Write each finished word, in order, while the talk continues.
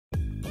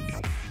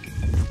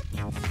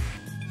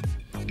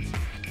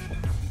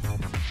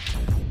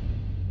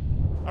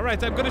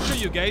Alright, I'm gonna show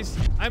you guys.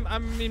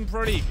 I'm in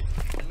Pro League.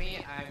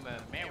 Me, I'm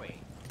Mary.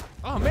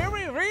 Oh,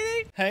 Mary,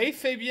 really? Hey,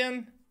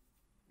 Fabian.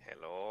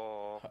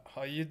 Hello.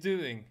 How are you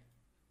doing?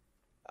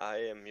 I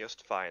am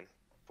just fine.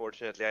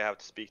 Fortunately, I have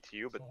to speak to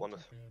you, but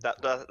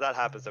that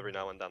happens every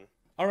now and then.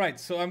 Alright,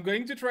 so I'm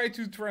going to try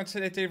to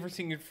translate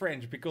everything in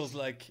French because,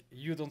 like,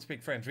 you don't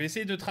speak French. Je vais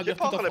essayer de traduire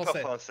tout en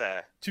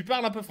français. Tu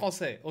parles un peu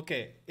français, ok.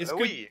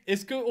 Oui.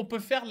 Est-ce qu'on peut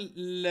faire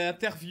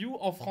l'interview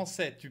en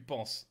français, tu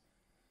penses?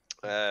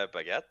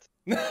 Baguette.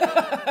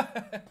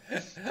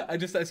 I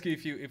just ask you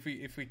if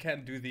we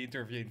can do the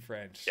interview in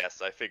French. Yes,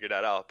 I figured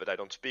that out, but I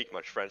don't speak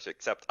much French,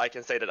 except I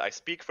can say that I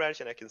speak French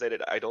and I can say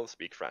that I don't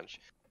speak French.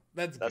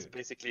 That's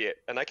basically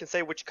it. And I can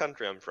say which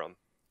country I'm from.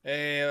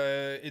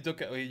 Et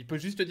donc, il peut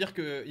juste dire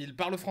qu'il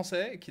parle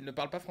français, qu'il ne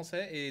parle pas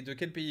français, et de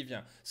quel pays il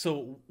vient.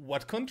 So,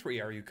 what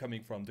country are you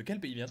coming from? De quel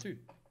pays viens-tu?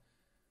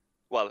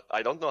 Well,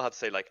 I don't know how to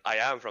say, like, I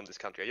am from this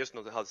country. I just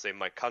know how to say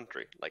my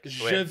country. Like,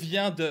 Je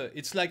viens de.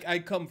 It's like I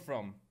come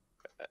from.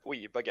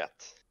 Oui,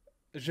 baguette.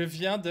 Je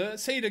viens de.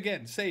 Say it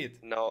again, say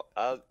it. No,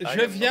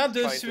 Je viens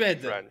de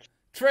Suède.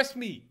 Trust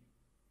me.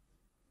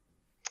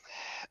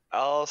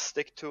 I'll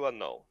stick to a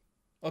no.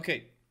 Ok.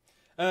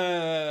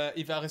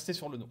 Il va rester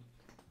sur le no.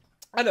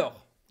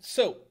 Alors,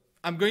 so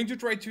I'm going to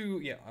try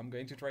to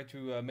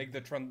make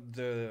the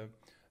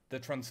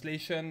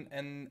translation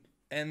and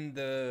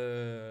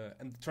the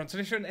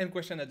translation and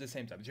question at the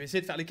same time. Je vais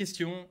essayer de faire les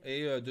questions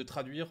et de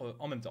traduire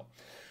en même temps.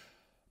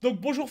 Donc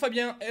bonjour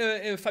Fabien,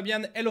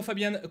 Fabian, hello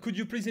Fabian, could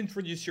you please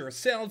introduce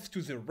yourself to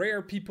the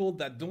rare people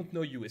that don't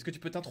know you? Est-ce que tu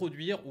peux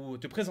t'introduire ou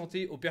te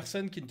présenter aux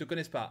personnes qui ne te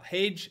connaissent pas?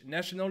 Age,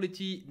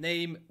 nationality,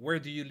 name, where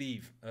do you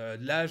live?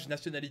 L'âge,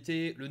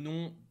 nationalité, le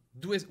nom,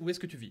 où est-ce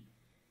que tu vis?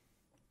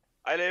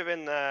 I live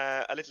in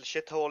a little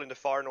shithole in the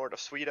far north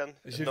of Sweden.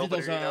 Je vis dans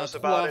un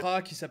trou à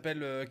rats qui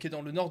est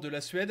dans le nord de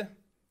la Suède.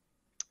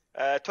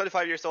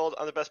 25 years old,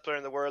 I'm the best player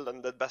in the world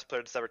and the best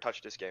player that's ever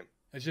touched this game.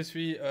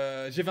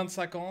 J'ai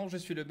 25 ans, je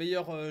suis le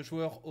meilleur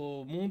joueur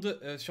au monde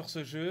sur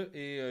ce jeu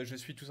et je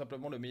suis tout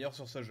simplement le meilleur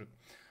sur ce jeu.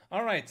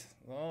 Alright,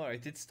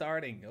 it's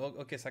starting.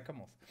 Ok, ça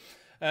commence.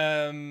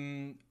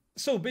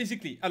 So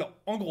basically, alors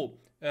en gros,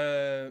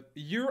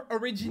 your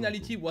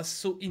originality was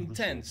so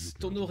intense.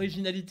 Ton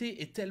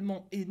originalité est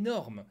tellement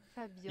énorme.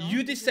 Fabien,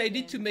 you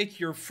decided to make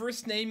your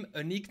first name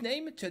a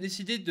nickname. Tu as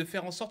décidé de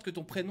faire en sorte que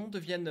ton prénom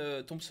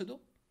devienne ton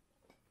pseudo.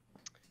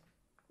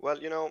 Well,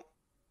 you know,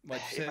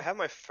 if I have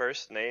my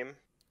first name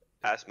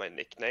as my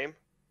nickname.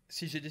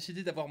 Si j'ai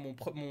décidé d'avoir mon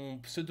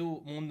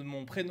pseudo,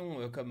 mon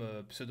prénom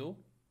comme pseudo.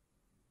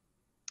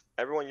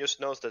 Everyone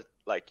just knows that,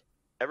 like,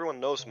 everyone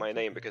knows my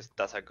name because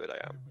that's how good I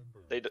am.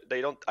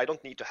 I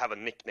don't need to have a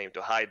nickname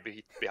to hide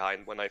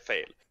behind when I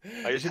fail.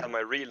 I just have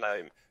my real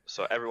name,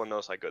 so everyone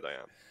knows how good I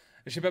am.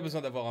 J'ai pas besoin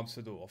d'avoir un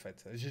pseudo en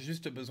fait. J'ai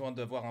juste besoin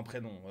d'avoir un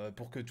prénom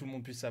pour que tout le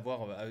monde puisse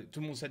savoir.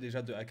 Tout le monde sait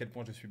déjà à quel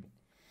point je suis bon.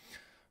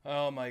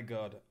 Oh my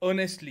God.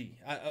 Honestly,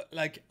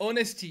 like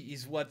honesty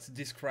is what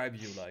describes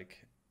you.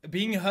 Like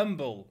being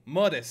humble,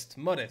 modest.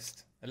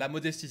 La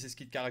modestie, c'est ce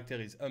qui te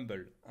caractérise.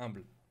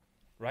 Humble.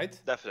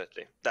 Right?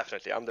 Definitely.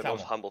 I'm the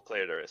most humble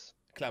player there is.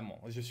 Clairement,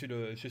 je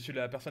suis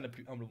la personne la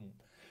plus humble au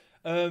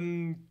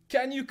monde.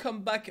 Can you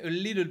come back a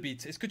little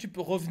bit? Est-ce que tu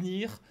peux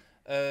revenir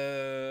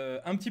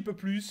un petit peu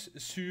plus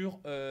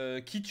sur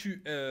qui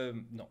tu...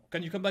 non.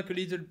 Can you come back a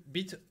little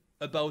bit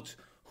about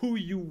who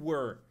you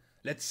were?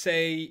 Let's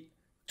say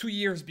 2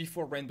 years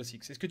before Rainbow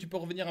Six. Est-ce que tu peux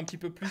revenir un petit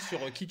peu plus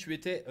sur qui tu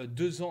étais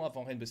 2 ans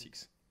avant Rainbow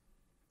Six?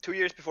 2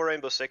 years before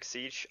Rainbow Six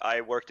Siege,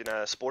 I worked in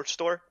a sports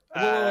store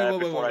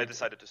before I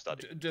decided to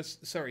study.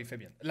 Sorry,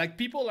 Fabien. Like,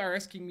 people are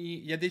asking me...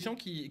 Il y a des gens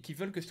qui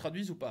veulent que je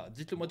traduise ou pas?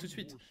 Dites-le moi tout de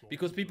suite.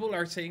 Because people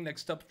are saying, like,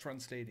 stop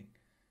translating.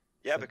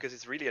 Yeah, because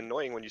it's really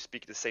annoying when you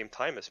speak at the same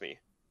time as me.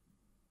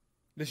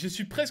 Mais je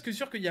suis presque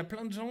sûr qu'il y a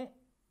plein de gens...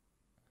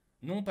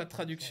 Non, pas de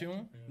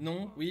traduction.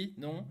 Non, oui,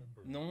 non,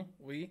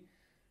 oui.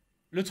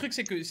 Le truc,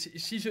 c'est que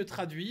si je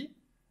traduis,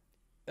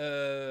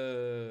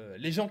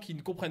 les gens qui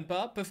ne comprennent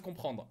pas peuvent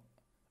comprendre.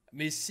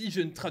 Mais si je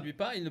ne traduis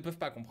pas, ils ne peuvent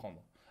pas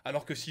comprendre.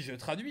 Alors que si je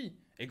traduis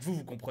et que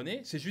vous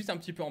comprenez, c'est juste un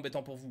petit peu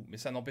embêtant pour vous. Mais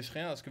ça n'empêche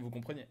rien à ce que vous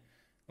compreniez.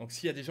 Donc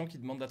s'il y a des gens qui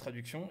demandent la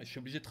traduction, je suis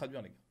obligé de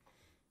traduire, les gars.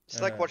 It's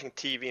like watching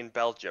TV in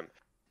Belgium.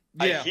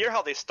 Yeah. I hear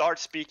how they start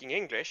speaking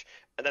English,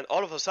 and then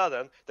all of a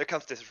sudden, there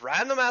comes this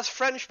random-ass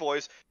French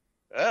voice.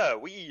 Ah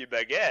oui,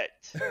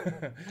 baguette.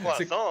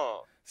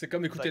 Croissant. C'est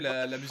comme écouter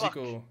la musique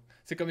au...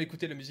 C'est comme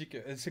écouter la musique...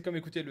 C'est comme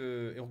écouter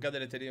et regarder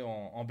la télé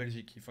en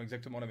Belgique. Ils font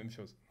exactement la même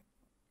chose.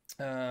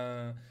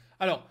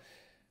 Alors,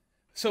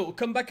 so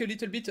come back a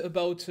little bit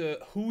about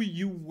who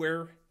you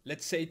were,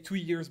 let's say 2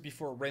 years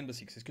before Rainbow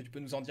Six. Est-ce que tu peux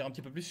nous en dire un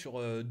petit peu plus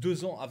sur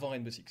 2 ans avant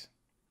Rainbow Six?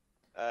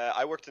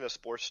 I worked in a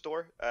sports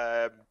store.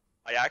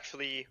 I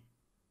actually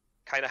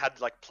kind of had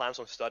like plans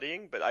on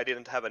studying, but I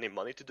didn't have any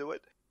money to do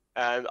it.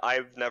 And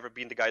I've never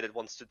been the guy that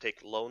wants to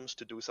take loans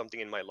to do something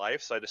in my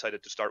life, so I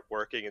decided to start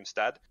working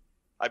instead.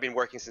 I've been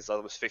working since I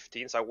was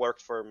 15, so I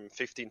worked from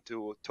 15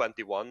 to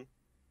 21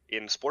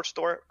 in sports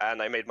store,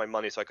 and I made my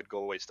money so I could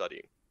go away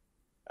studying.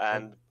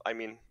 And I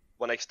mean,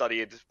 when I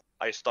studied,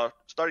 I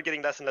started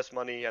getting less and less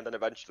money, and then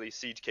eventually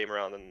Siege came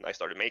around, and I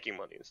started making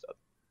money instead.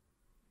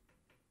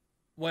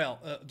 Well,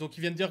 donc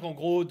il vient de dire qu'en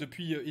gros,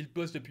 il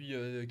bosse depuis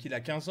qu'il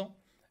a 15 ans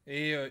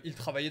et il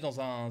travaillait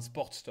dans un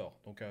sport store,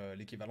 donc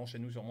l'équivalent chez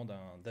nous sûrement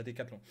d'un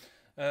Décathlon.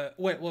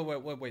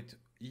 Wait.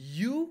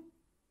 You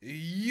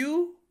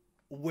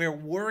were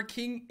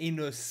working in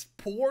a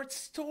sports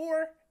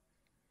store?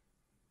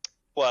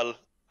 Well,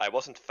 I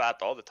wasn't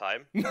fat all the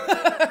time.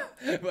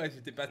 Ouais,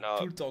 j'étais pas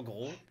tout le temps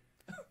gros.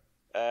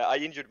 I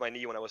injured my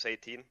knee when I was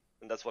 18,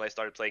 and that's when I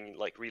started playing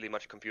like really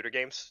much computer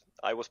games.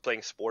 I was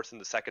playing sports in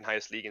the second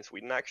highest league in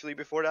Sweden actually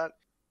before that.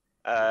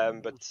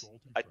 But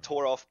I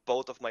tore off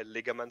both of my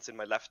ligaments in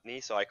my left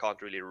knee, so I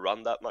can't really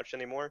run that much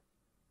anymore.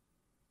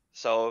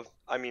 So,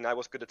 I mean, I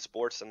was good at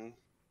sports, and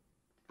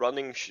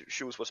running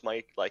shoes was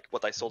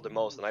what I sold the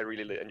most, and I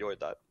really enjoyed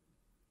that.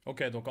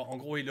 Ok, donc en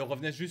gros, il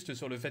revenait juste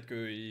sur le fait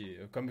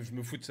que, comme je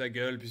me fous de sa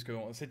gueule, puisque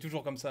c'est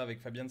toujours comme ça avec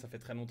Fabian, ça fait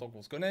très longtemps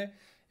qu'on se connaît,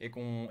 et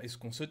qu'on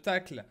se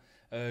tacle.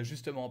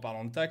 Justement, en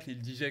parlant de tacle, il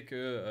disait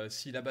que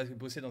s'il a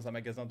bossé dans un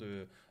magasin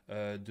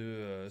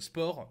de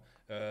sport,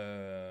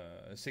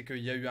 c'est qu'il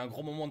y a eu un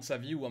gros moment de sa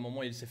vie où à un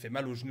moment il s'est fait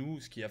mal au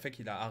genou, ce qui a fait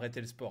qu'il a arrêté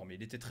le sport, mais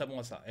il était très bon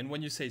à ça. And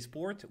when you say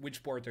sport, which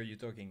sport are you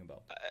talking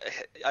about?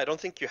 I don't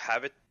think you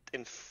have it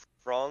in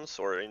France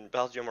or in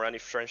Belgium or any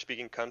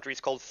French-speaking country. It's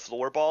called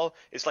floorball.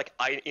 It's like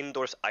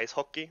indoors ice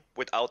hockey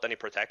without any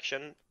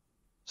protection.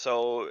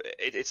 So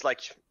it's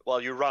like,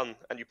 well, you run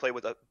and you play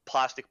with a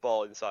plastic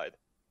ball inside.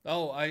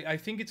 Oh, I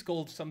think it's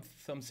called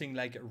something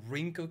like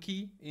rink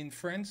hockey in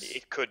France.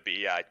 It could be,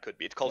 yeah, it could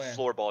be. It's called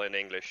floorball in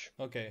English.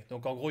 Ok,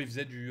 donc en gros, il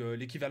faisait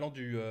l'équivalent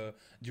du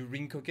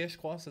rink hockey, je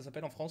crois, ça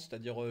s'appelle en France,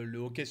 c'est-à-dire le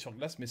hockey sur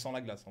glace, mais sans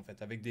la glace, en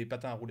fait, avec des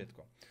patins à roulettes,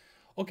 quoi.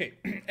 Ok,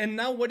 and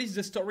now what is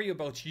the story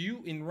about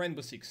you in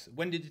Rainbow Six?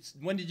 When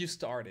did you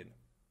start it?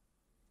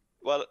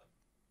 Well,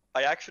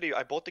 I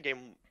bought the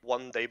game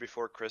one day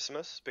before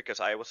Christmas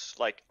because I was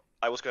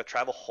going to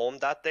travel home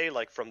that day,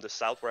 like from the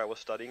south where I was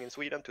studying in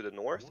Sweden to the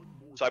north.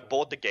 So I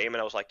bought the game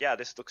and I was like, yeah,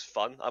 this looks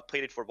fun. I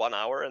played it for 1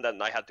 hour and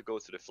then I had to go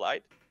to the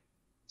flight.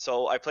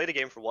 So I played the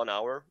game for 1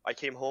 hour. I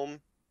came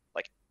home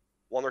like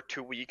 1 or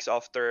 2 weeks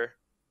after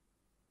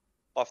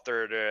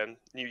the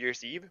New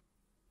Year's Eve.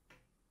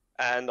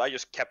 And I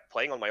just kept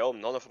playing on my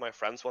own. None of my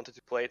friends wanted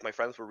to play it. My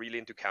friends were really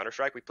into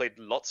Counter-Strike. We played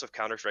lots of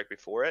Counter-Strike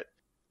before it.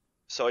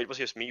 So it was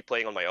just me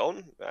playing on my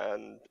own,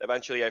 and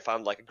eventually I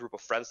found like a group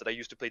of friends that I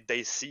used to play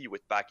DayZ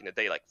with back in the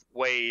day, like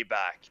way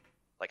back,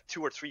 like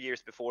 2 or 3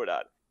 years before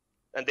that.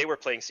 And they were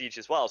playing Siege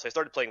as well, so I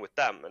started playing with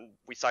them, and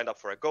we signed up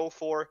for a Go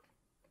 4.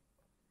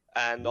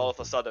 And all of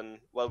a sudden,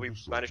 well, we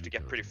managed to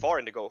get pretty far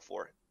in the Go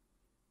 4.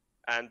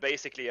 And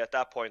basically at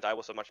that point I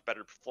was a much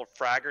better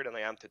fragger than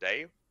I am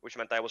today, which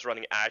meant I was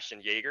running Ash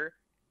and Jaeger,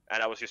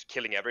 and I was just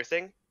killing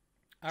everything.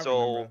 I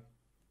remember.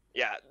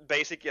 Yeah,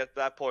 basically at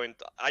that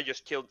point I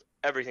just killed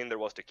everything there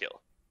was to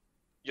kill.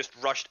 Just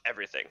rushed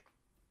everything.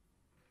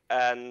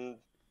 And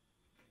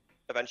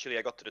eventually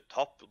I got to the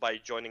top by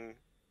joining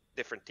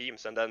different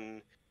teams, and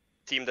then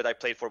team that I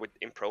played for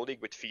in Pro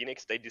League with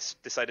Phoenix, they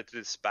decided to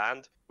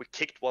disband. We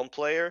kicked 1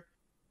 player.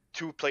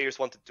 2 players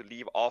wanted to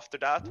leave after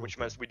that, which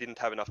meant we didn't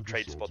have enough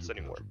trade spots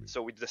anymore.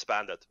 So we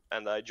disbanded,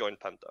 and I joined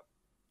Penta.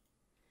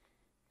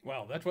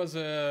 Well, that was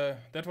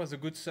a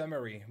good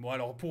summary. Bon,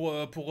 alors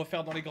pour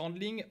refaire dans les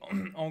grandes lignes,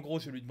 en gros,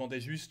 je lui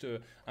demandais juste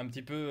un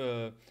petit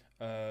peu,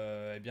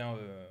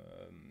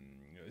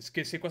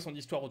 c'est quoi son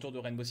histoire autour de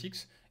Rainbow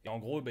Six. Et en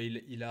gros,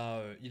 il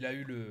a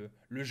eu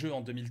le jeu en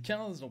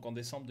 2015, donc en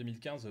décembre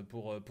 2015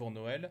 pour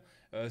Noël.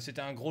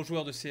 C'était un gros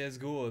joueur de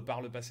CSGO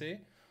par le passé.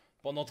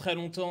 Pendant très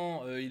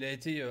longtemps, il a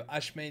été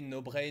H-main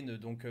no brain,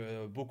 donc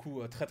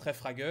beaucoup très très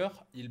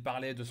fragueur. Il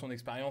parlait de son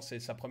expérience et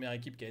sa première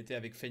équipe qui a été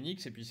avec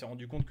Phoenix, et puis il s'est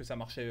rendu compte que ça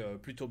marchait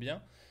plutôt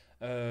bien,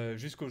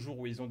 jusqu'au jour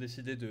où ils ont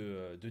décidé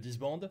de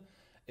disband.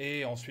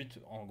 Et ensuite,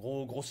 en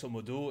gros, grosso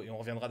modo, et on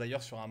reviendra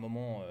d'ailleurs sur un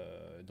moment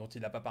dont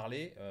il n'a pas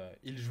parlé,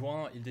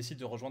 il décide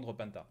de rejoindre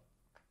Penta.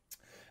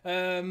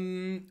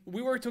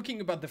 We were talking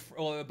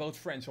about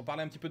French. On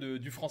parlait un petit peu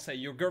du français.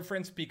 Your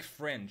girlfriend speaks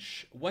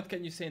French. What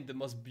can you say in the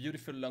most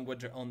beautiful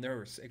language on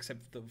earth,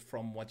 except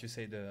from what you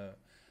say?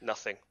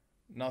 Nothing.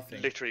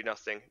 Nothing. Literally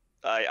nothing.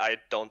 I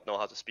don't know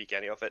how to speak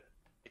any of it.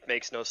 It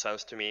makes no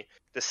sense to me.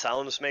 The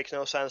sounds make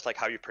no sense. Like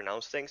how you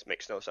pronounce things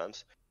makes no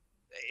sense.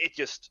 It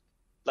just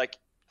like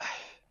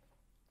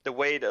the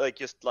way that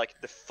just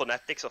the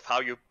phonetics of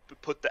how you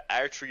put the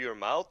air through your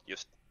mouth,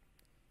 just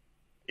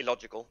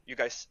illogical. You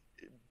guys.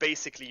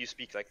 Basically, you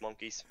speak like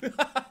monkeys.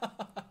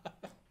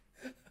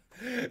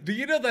 Do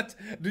you know that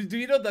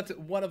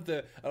one of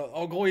the...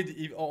 en gros,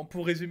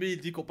 pour résumer, il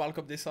dit qu'on parle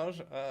comme des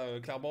singes,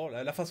 clairement,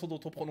 la façon dont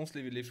on prononce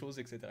les choses,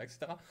 etc.,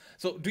 etc.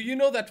 So, do you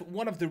know that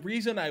one of the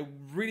reasons I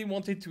really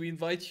wanted to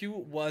invite you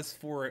was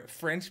for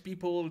French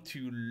people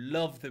to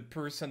love the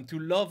person, to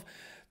love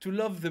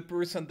the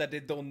person that they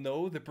don't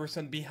know, the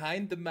person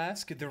behind the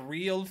mask, the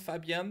real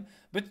Fabian,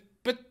 but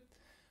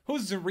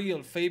who's the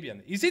real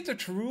Fabian? Is it a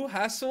true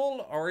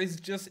hassle, or is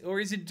it just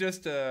is it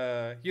just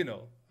a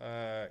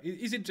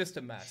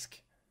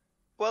mask?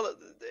 Well,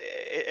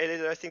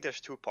 I think there's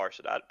two parts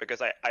to that,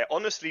 because I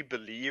honestly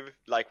believe,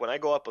 like, when I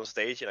go up on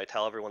stage and I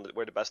tell everyone that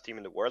we're the best team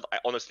in the world, I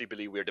honestly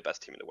believe we're the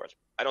best team in the world.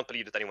 I don't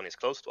believe that anyone is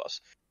close to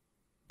us.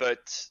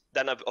 But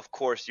then, of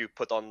course, you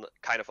put on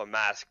kind of a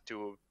mask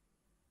to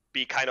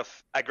be kind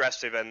of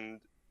aggressive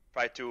and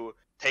try to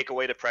take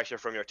away the pressure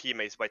from your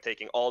teammates by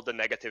taking all the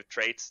negative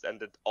traits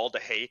and all the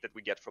hate that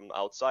we get from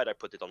outside. I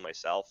put it on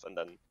myself, and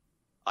then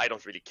I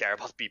don't really care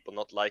about people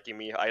not liking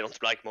me. I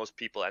don't like most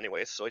people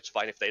anyways, so it's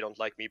fine if they don't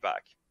like me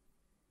back.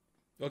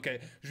 Ok,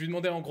 je lui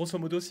demandais en grosso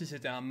modo si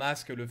c'était un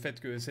masque, le fait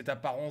que cette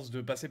apparence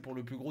de passer pour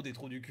le plus gros des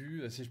trous du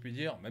cul, si je puis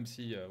dire, même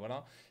si,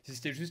 voilà, si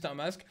c'était juste un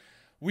masque.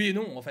 Oui et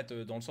non, en fait,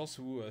 dans le sens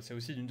où c'est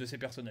aussi une de ses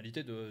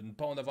personnalités de ne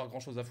pas en avoir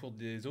grand-chose à foutre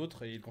des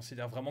autres, et il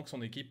considère vraiment que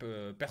son équipe,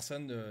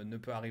 personne ne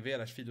peut arriver à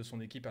la cheville de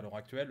son équipe à l'heure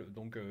actuelle,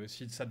 donc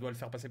si ça doit le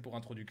faire passer pour un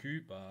trou du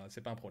cul, bah,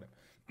 c'est pas un problème.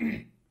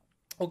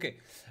 Ok.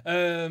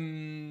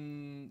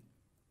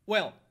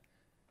 Well,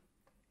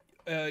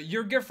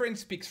 your girlfriend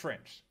speaks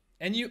French.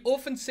 And you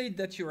often say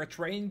that you are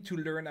trying to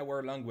learn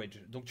our language.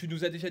 Donc tu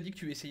nous as déjà dit que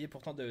tu essayais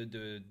pourtant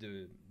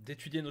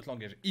d'étudier notre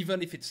langage,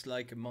 even if it's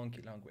like a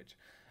monkey language.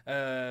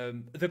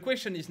 The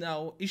question is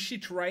now, is she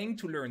trying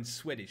to learn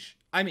Swedish?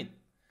 I mean,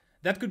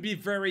 that could be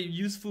very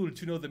useful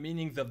to know the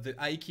meanings of the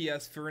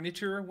IKEA's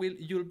furniture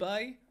you'll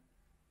buy.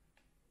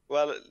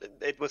 Well,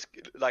 it was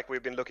like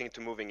we've been looking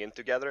to moving in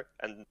together,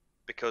 and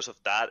because of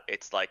that,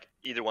 it's like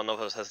either one of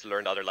us has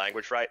learned other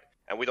language, right?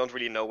 And we don't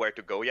really know where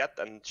to go yet,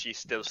 and she's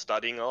still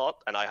studying a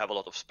lot, and I have a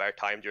lot of spare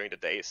time during the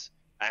days.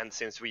 And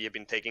since we have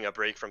been taking a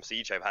break from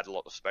Siege, I've had a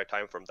lot of spare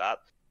time from that.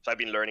 So I've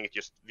been learning it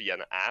just via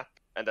an app,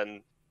 and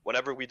then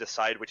whenever we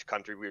decide which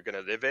country we're going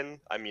to live in,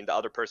 I mean, the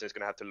other person is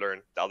going to have to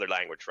learn the other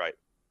language, right?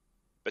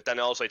 But then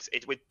also,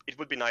 it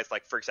would be nice,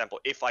 like, for example,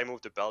 if I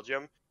move to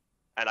Belgium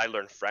and I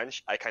learn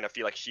French, I kind of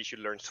feel like she should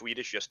learn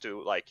Swedish just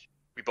to, like,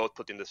 we both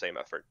put in the same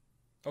effort.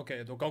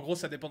 Ok, donc en gros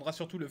ça dépendra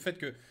surtout le fait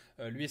que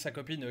lui et sa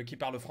copine qui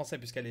parle français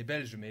puisqu'elle est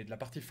belge, mais de la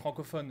partie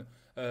francophone,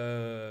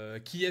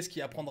 qui est-ce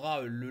qui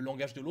apprendra le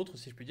langage de l'autre,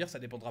 si je puis dire, ça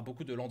dépendra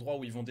beaucoup de l'endroit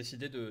où ils vont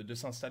décider de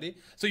s'installer.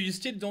 So you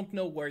still don't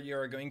know where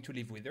you're going to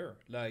live with her?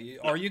 Like,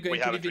 are you going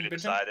to live in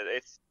Belgium?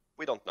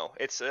 We don't know.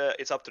 It's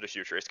up to the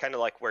future. It's kind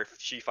of like where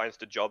she finds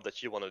the job that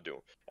she want to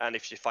do, and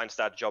if she finds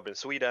that job in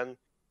Sweden,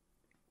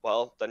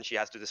 well, then she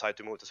has to decide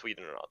to move to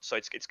Sweden or not. So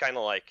it's kind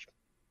of like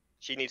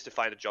she needs to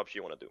find a job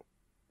she want to do.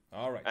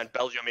 All right. And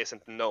Belgium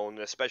isn't known,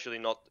 especially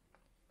not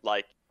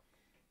like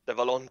the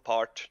Wallon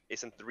part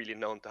isn't really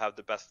known to have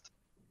the best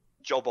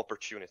job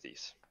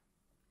opportunities.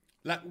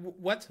 Like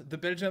what? The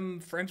Belgium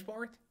French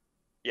part?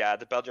 Yeah,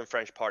 the Belgium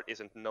French part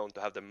isn't known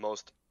to have the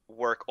most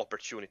work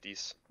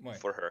opportunities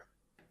for her.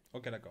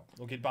 Ok, d'accord.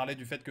 Donc il parlait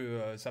du fait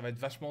que ça va être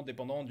vachement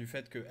dépendant du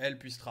fait qu'elle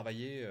puisse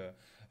travailler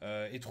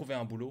et trouver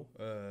un boulot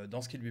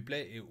dans ce qui lui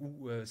plaît et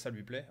où ça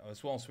lui plaît,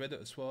 soit en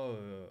Suède, soit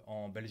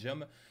en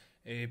Belgium.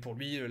 Et pour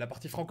lui, la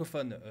partie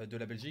francophone de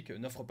la Belgique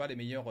n'offre pas les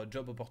meilleures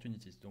job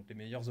opportunities, donc les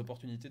meilleures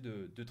opportunités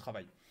de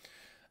travail.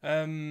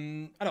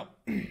 Alors,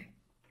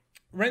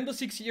 Rainbow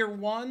Six Year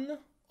 1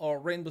 or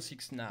Rainbow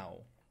Six Now?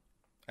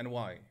 And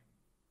why?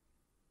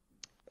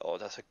 Oh,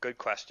 that's a good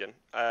question.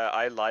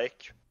 I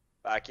like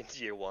back in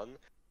Year 1.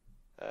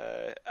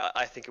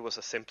 I think it was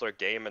a simpler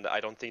game, and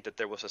I don't think that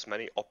there was as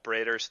many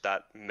operators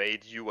that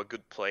made you a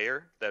good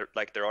player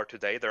like there are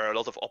today. There are a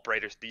lot of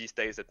operators these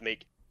days that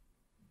make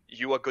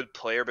you a good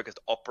player because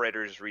the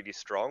operator is really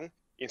strong,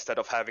 instead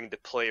of having the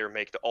player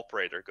make the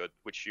operator good,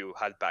 which you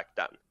had back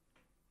then.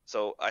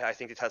 So I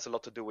think it has a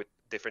lot to do with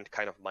different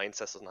kind of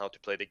mindsets on how to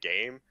play the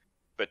game.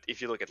 But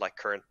if you look at like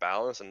current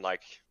balance and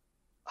like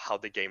how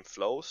the game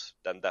flows,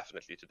 then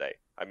definitely today.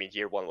 I mean,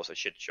 Year 1 was a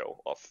shit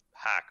show of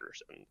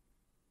hackers and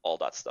all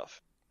that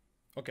stuff.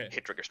 Okay.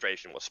 Hit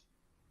registration was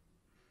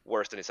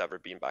worse than it's ever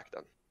been back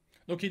then.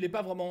 Donc il n'est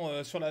pas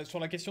vraiment sur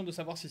la question de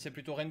savoir si c'est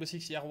plutôt Rainbow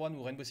Six Year 1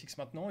 ou Rainbow Six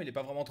maintenant, il n'est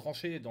pas vraiment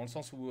tranché dans le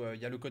sens où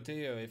il y a le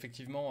côté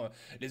effectivement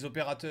les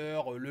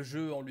opérateurs, le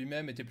jeu en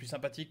lui-même était plus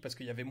sympathique parce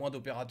qu'il y avait moins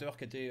d'opérateurs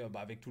qui étaient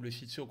avec tous les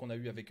shit shows qu'on a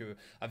eu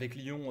avec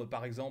Lyon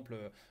par exemple,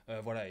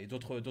 voilà, et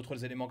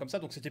d'autres éléments comme ça,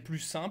 donc c'était plus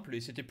simple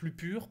et c'était plus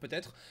pur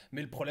peut-être,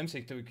 mais le problème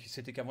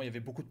c'était qu'avant il y avait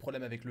beaucoup de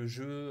problèmes avec le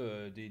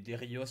jeu, des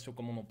Rios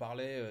comme on en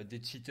parlait,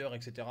 des cheaters,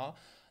 etc.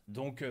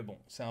 Donc bon,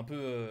 c'est un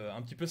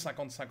petit peu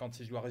 50-50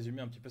 si je dois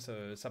résumer un petit peu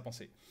sa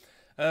pensée.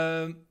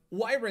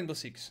 Why Rainbow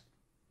Six?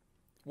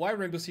 Why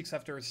Rainbow Six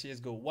after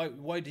CSGO?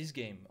 Why this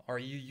game?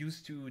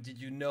 Did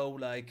you know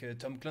like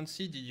Tom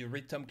Clancy? Did you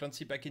read Tom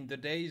Clancy back in the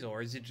days?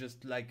 Or is it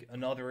just like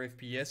another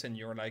FPS and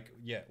you're like,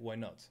 yeah, why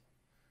not?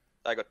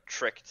 I got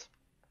tricked.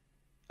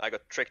 I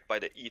got tricked by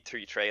the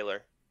E3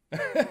 trailer.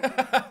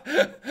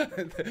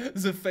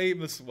 The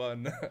famous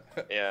one.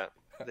 Yeah,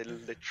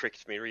 they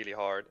tricked me really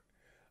hard.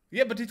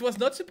 Yeah, but it was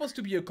not supposed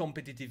to be a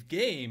competitive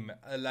game,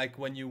 like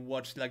when you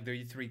watched like the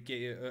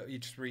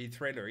E3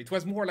 trailer. It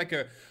was more like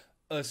a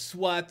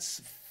SWAT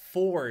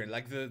 4,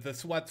 like the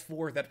SWAT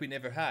 4 that we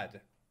never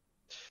had.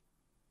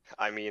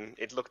 I mean,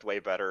 it looked way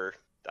better,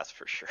 that's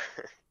for sure.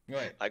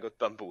 Right. I got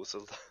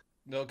bamboozled.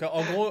 Donc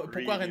en gros,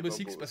 pourquoi Really Rainbow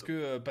Six?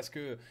 mumble. Parce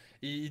que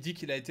il dit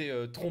qu'il a été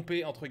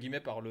trompé entre guillemets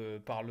par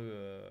le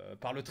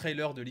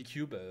trailer de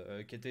l'E-Cube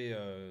qui était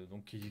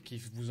donc qui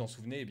vous en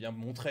souvenez, eh bien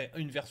montrait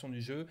une version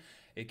du jeu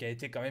et qui a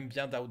été quand même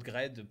bien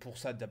downgrade pour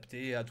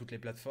s'adapter à toutes les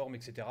plateformes,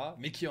 etc.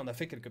 Mais qui en a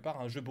fait quelque part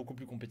un jeu beaucoup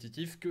plus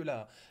compétitif que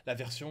la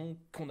version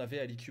qu'on avait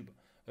à l'E-Cube,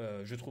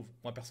 je trouve,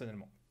 moi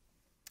personnellement.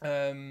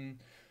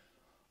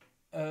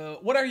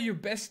 What are your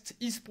best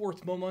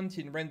esport moments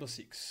in Rainbow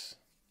Six?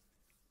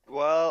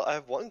 Well,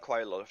 I've won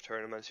quite a lot of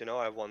tournaments, you know.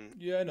 I've won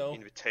Yeah, I know.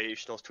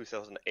 Invitationals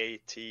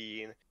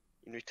 2018,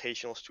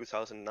 Invitationals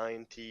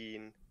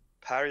 2019,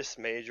 Paris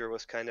Major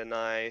was kind of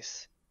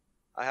nice.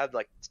 I had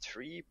like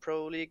 3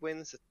 Pro League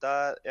wins at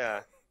that,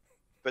 yeah.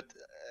 But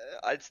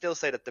I'd still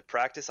say that the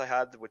practice I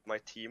had with my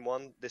team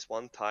this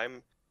one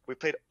time, we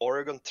played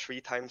Oregon 3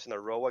 times in a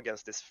row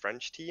against this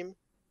French team,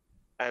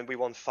 and we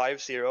won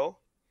 5-0,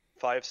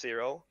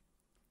 5-0,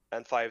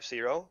 and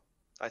 5-0.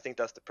 I think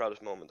that's the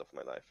proudest moment of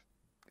my life.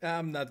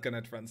 I'm not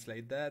gonna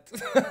translate that.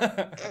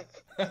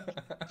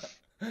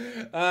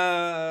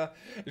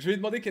 Je lui ai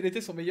demandé quel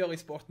était son meilleur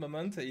esport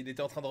moment. Et il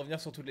était en train de revenir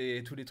sur tous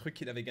les trucs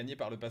qu'il avait gagnés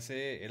par le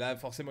passé. Et là,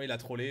 forcément, il a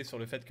trollé sur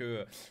le fait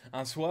que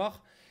un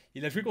soir,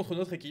 il a joué contre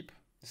notre équipe.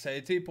 Ça a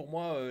été pour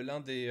moi l'un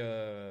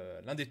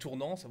des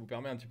tournants. Ça vous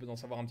permet un petit peu d'en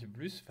savoir un petit peu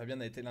plus. Fabian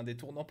a été l'un des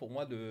tournants pour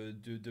moi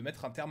de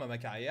mettre un terme à ma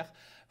carrière.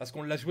 Parce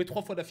qu'on l'a joué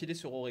 3 fois d'affilée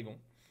sur Oregon.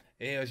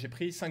 Et j'ai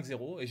pris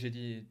 5-0. Et j'ai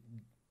dit,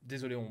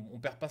 désolé, on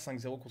perd pas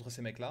 5-0 contre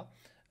ces mecs-là.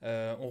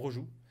 On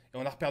rejoue et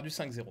on a reperdu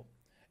 5-0.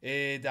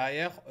 Et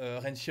derrière,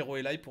 Renshiro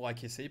est là, il pourra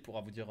acquiescer, il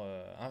pourra vous dire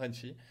un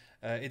Renshi.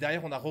 Et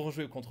derrière, on a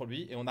rejoué contre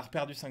lui et on a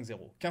reperdu 5-0.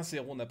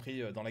 15-0, on a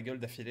pris dans la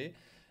gueule d'affilée.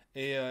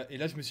 Et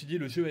là, je me suis dit,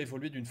 le jeu a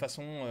évolué d'une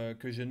façon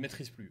que je ne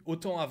maîtrise plus.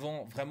 Autant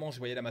avant, vraiment, je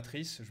voyais la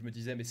matrice, je me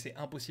disais, mais c'est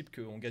impossible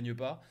qu'on ne gagne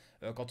pas.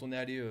 Quand on est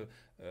allé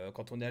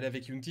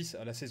avec Youngtis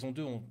à la saison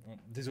 2,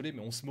 désolé,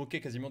 mais on se moquait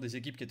quasiment des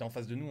équipes qui étaient en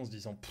face de nous en se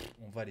disant,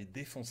 on va les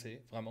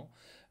défoncer, vraiment.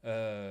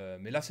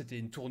 Mais là, c'était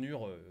une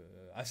tournure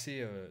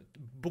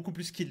beaucoup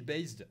plus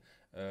skill-based.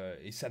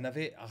 Et ça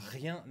n'avait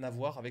rien à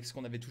voir avec ce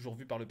qu'on avait toujours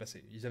vu par le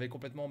passé. Ils avaient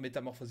complètement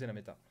métamorphosé la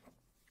méta.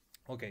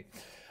 Ok.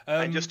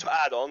 And just to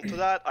add on to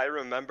that, I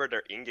remember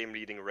their in-game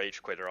leading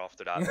rage quitter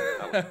after that.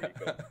 That was pretty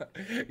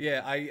good.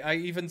 Yeah, I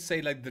even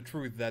say like the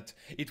truth that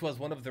it was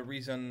one of the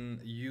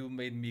reasons you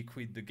made me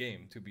quit the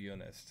game, to be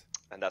honest.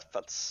 And that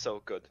felt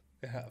so good.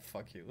 Yeah,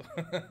 fuck you.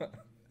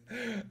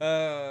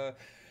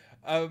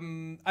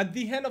 At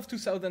the end of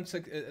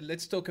 2006,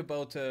 let's talk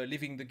about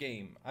leaving the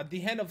game. At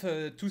the end of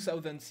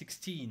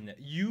 2016,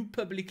 you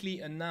publicly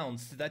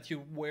announced that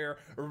you were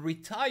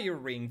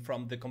retiring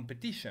from the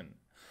competition.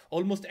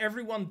 Almost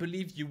everyone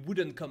believed you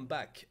wouldn't come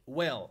back.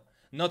 Well,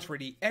 not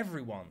really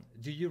everyone.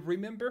 Do you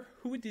remember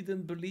who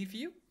didn't believe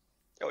you?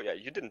 Oh yeah,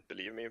 you didn't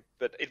believe me,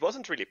 but it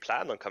wasn't really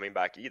planned on coming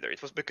back either. It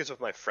was because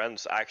of my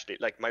friends actually,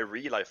 like my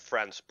real life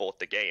friends bought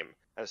the game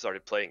and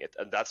started playing it,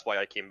 and that's why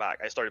I came back.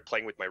 I started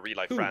playing with my real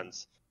life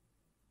friends.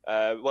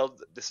 Well,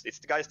 it's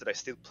the guys that I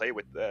still play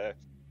with,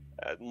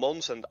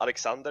 Mons and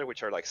Alexander,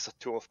 which are like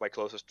 2 of my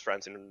closest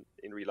friends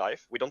in real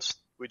life. We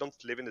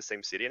don't live in the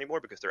same city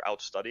anymore because they're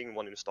out studying.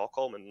 One in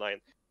Stockholm and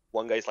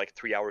one guy is like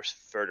 3 hours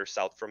further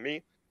south from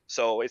me.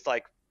 So it's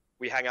like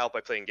we hang out by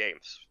playing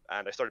games,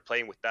 and I started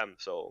playing with them.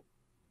 So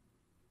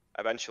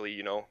eventually,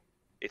 you know,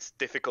 it's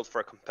difficult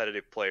for a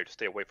competitive player to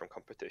stay away from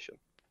competition.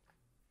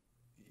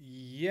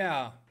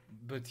 Yeah,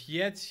 but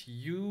yet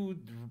you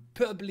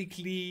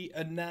publicly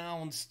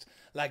announced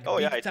like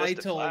big it was the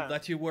title plan.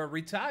 that you were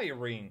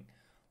retiring.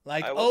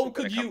 Like I how wasn't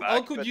could gonna you come how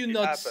back, could but you it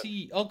not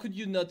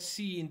happened.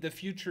 see in the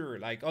future?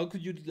 Like how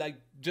could you like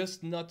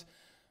just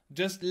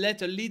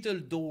let a little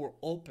door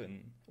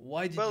open?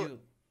 Why did Well, you?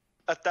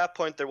 At that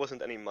point, there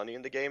wasn't any money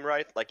in the game,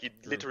 right? Like, you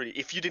literally,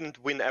 if you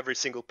didn't win every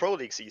single Pro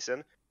League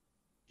season,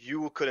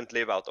 you couldn't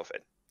live out of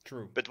it.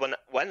 True. But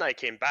when I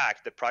came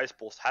back, the prize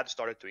pools had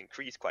started to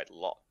increase quite a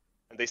lot,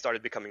 and they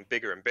started becoming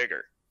bigger and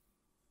bigger.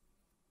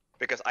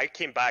 Because I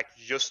came back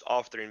just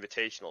after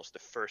Invitationals, the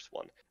first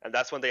one, and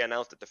that's when they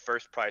announced that the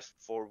first prize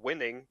for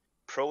winning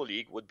Pro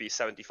League would be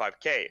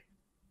 75k,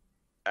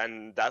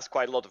 and that's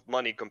quite a lot of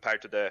money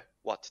compared to the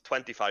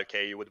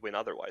 25k you would win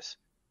otherwise.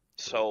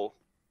 So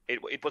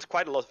it was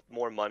quite a lot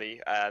more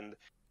money, and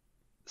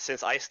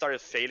since I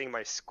started failing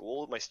my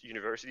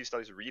university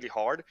studies really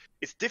hard,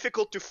 it's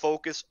difficult to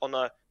focus on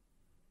a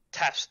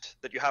test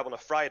that you have on a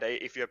Friday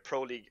if you have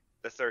Pro League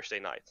the Thursday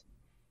night.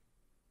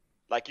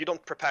 Like, you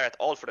don't prepare at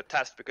all for the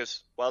test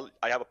because, well,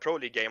 I have a Pro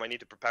League game, I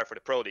need to prepare for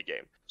the Pro League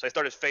game. So I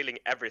started failing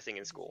everything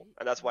in school,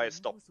 and that's why I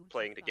stopped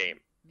playing the game.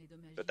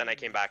 But then I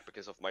came back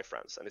because of my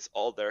friends, and it's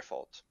all their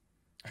fault.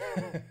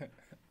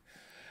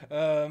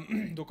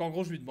 Donc en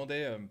gros, je lui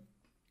demandais...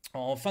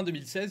 En fin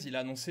 2016, il a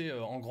annoncé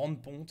en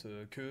grande pompe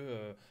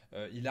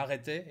qu'il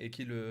arrêtait et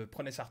qu'il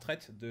prenait sa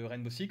retraite de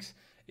Rainbow Six.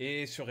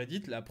 Et sur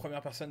Reddit, la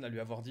première personne à lui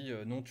avoir dit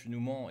non, tu nous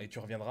mens et tu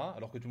reviendras,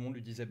 alors que tout le monde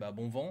lui disait bah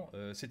bon vent,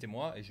 c'était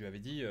moi. Et je lui avais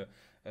dit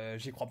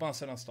j'y crois pas un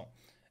seul instant.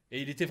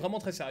 Et il était vraiment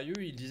très sérieux.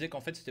 Il disait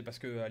qu'en fait, c'était parce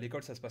qu'à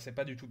l'école, ça se passait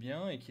pas du tout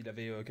bien et qu'il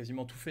avait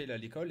quasiment tout fait à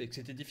l'école et que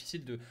c'était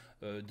difficile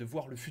de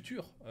voir le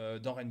futur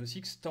dans Rainbow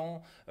Six,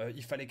 tant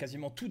il fallait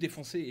quasiment tout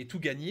défoncer et tout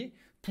gagner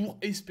pour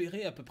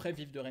espérer à peu près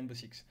vivre de Rainbow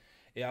Six.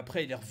 Et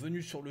après, il est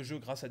revenu sur le jeu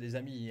grâce à des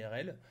amis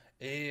IRL.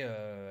 Et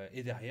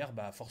derrière,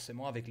 bah,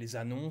 forcément, avec les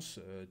annonces,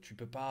 tu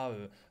peux pas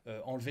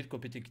enlever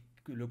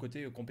le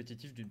côté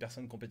compétitif d'une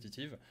personne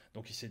compétitive.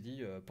 Donc il s'est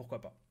dit, pourquoi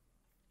pas.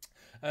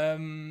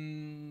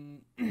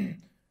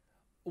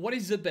 What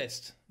is the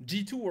best,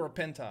 G2 or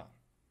Penta?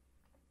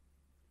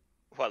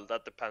 Well,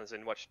 that depends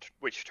in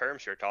which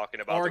terms you're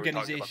talking about.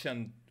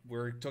 Organization.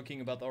 We're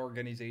talking about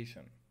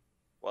organization.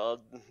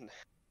 Well,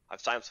 I've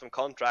signed some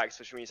contracts,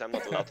 which means I'm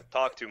not allowed to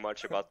talk too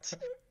much about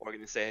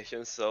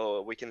organizations,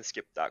 so we can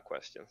skip that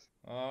question.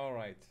 All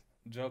right.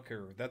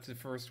 Joker, that's the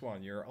first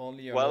one. You're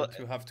only allowed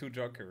to have 2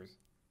 jokers.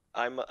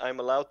 I'm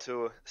allowed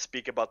to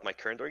speak about my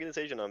current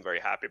organization. I'm very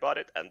happy about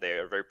it, and they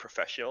are very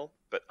professional,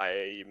 but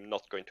I'm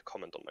not going to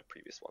comment on my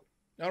previous one.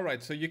 All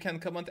right, so you can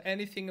comment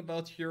anything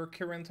about your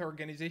current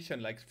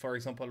organization, like, for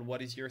example,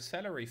 what is your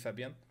salary,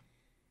 Fabian?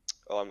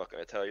 Oh, I'm not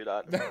going to tell you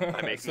that.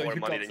 I make more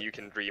money than you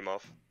can dream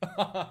of.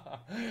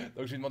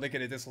 Donc je lui ai demandé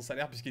quel était son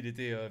salaire, puisqu'il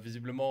était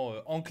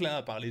visiblement enclin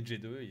à parler de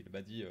G2. Il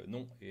m'a dit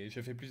non, et je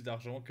fais plus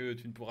d'argent que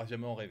tu ne pourras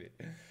jamais en rêver.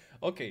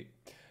 Ok.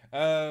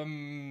 Alors,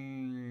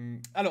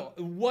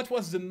 what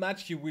was the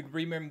match you will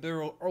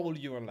remember all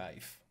your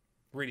life?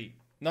 Really,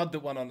 not the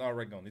one on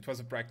Oregon. It was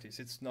a practice.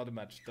 It's not a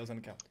match. It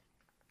doesn't count.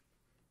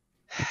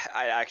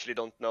 I actually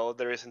don't know.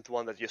 There isn't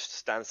one that just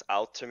stands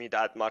out to me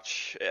that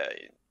much.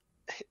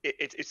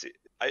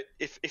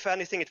 If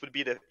anything, it would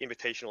be the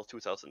Invitational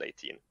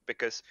 2018,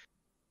 because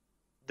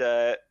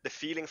the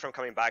feeling from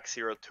coming back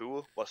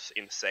 0-2 was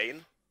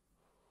insane.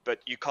 But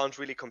you can't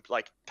really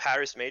like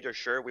Paris Major.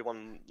 Sure, we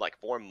won like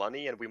more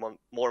money, and we won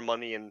more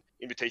money in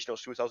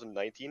Invitationals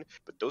 2019.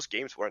 But those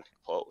games weren't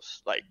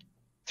close. Like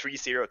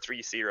 3-0,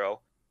 3-0.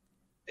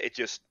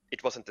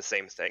 It wasn't the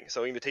same thing.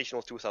 So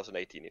Invitational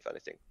 2018, if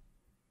anything.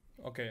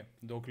 Ok,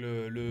 donc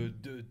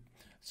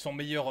son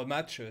meilleur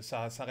match,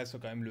 ça reste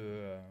quand même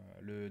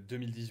le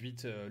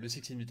 2018, le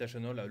Six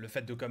Invitational, le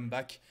fait de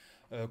comeback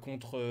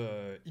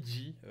contre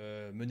IG,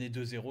 mener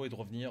 2-0 et de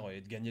revenir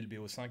et de gagner le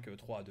BO5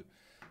 3-2.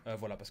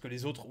 Voilà, parce que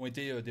les autres ont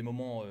été des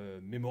moments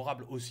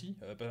mémorables aussi.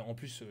 En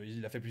plus,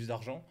 il a fait plus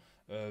d'argent,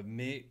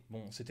 mais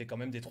bon, c'était quand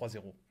même des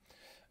 3-0.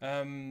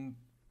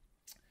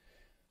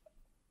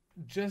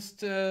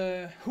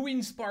 Who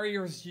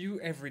inspires you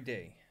every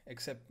day?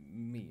 Except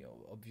me,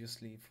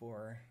 obviously,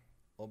 for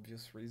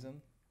obvious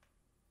reason.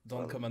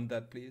 Don't comment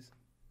that, please.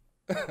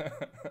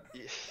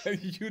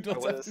 You don't I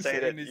wouldn't have to say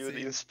that anything. you'd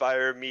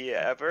inspire me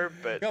ever,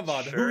 but Come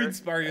on, sure. who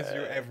inspires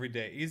you every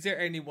day? Is there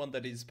anyone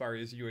that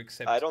inspires you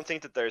except I don't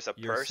think that there's a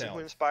person yourself? who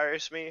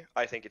inspires me.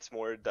 I think it's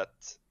more that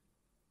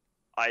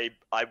I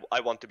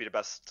want to be the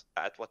best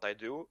at what I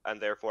do, and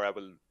therefore I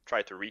will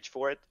try to reach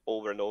for it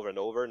over and over and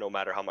over, no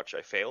matter how much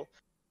I fail.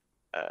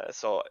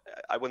 So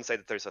I wouldn't say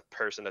that there's a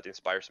person that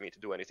inspires me to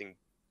do anything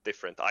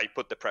different. I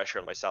put the pressure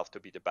on myself to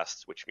be the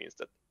best, which means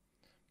that.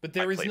 But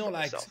there is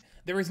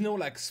no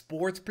like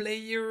sport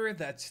player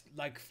that's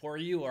like for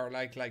you, or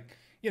like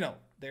you know,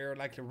 they're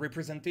like a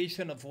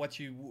representation of what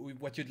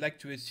you'd like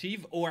to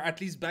achieve, or at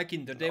least back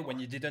in the day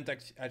when you didn't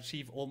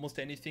achieve almost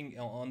anything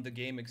on the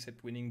game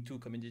except winning 2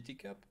 Community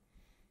Cup.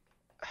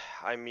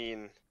 I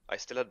mean, I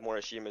still had more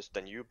achievements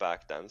than you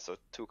back then, so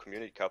 2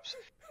 Community Cups.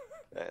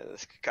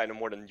 It's kind of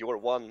more than your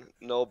one.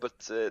 No,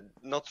 but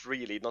not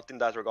really, not in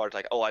that regard.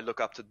 Like, oh, I look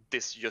up to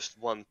this just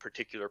one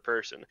particular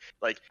person.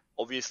 Like,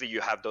 obviously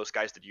you have those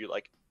guys that you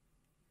like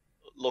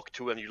look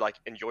to and you like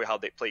enjoy how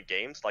they play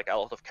games. Like, a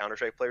lot of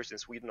Counter-Strike players in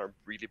Sweden are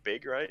really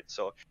big, right?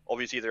 So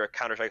obviously there are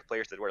Counter-Strike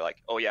players that were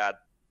like, oh yeah,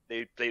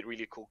 they played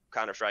really cool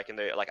Counter-Strike and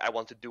they like, I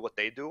want to do what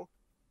they do.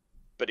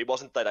 But it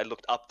wasn't that I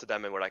looked up to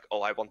them and were like,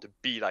 oh, I want to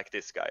be like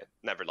this guy.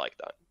 Never like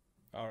that.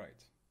 All right.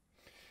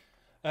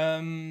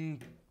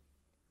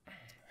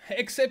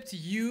 Except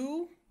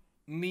you,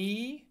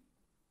 me,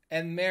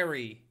 and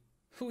Mary,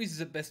 who is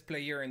the best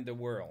player in the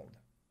world?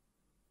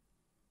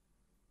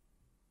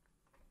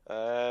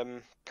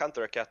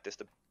 CONVOCATION is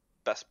the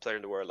best player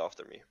in the world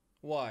after me.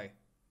 Why?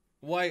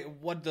 Why?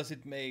 What does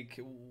it make?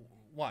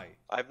 Why?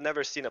 I've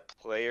never seen a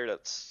player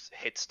that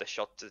hits the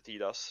shot that he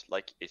does.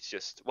 Like, it's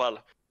just,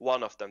 well,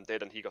 one of them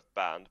did and he got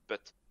banned.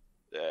 But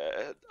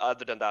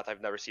other than that,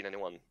 I've never seen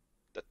anyone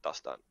that does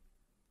that.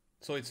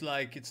 So it's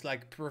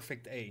like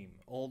perfect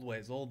aim,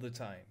 always, all the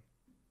time.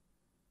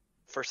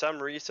 For some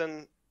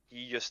reason,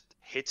 he just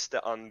hits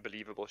the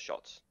unbelievable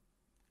shots.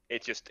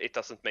 It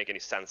doesn't make any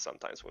sense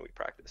sometimes when we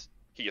practice.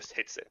 He just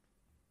hits it,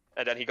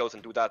 and then he goes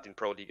and do that in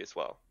Pro League as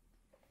well.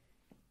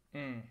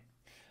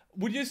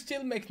 Would you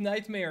still make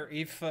Nightmare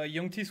if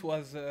Youngtis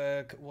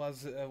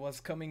was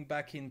coming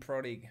back in Pro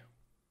League?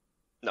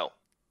 No.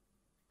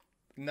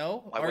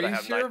 No? Why would I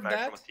have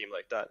Nightmare from a team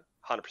like that?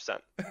 100%.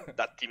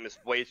 That team is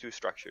way too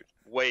structured.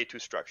 Way too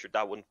structured.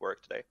 That wouldn't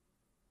work today.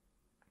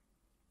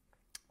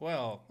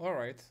 Well, all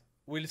right.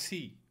 We'll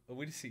see.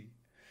 We'll see.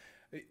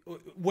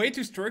 Way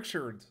too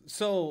structured.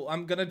 So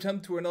I'm gonna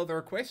jump to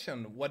another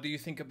question. What do you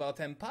think about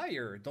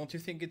Empire? Don't you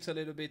think it's a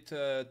little bit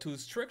too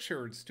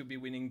structured to be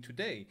winning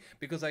today?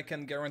 Because I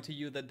can guarantee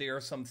you that there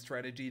are some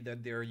strategy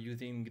that they're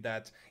using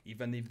that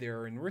even if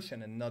they're in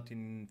Russian and not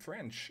in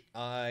French,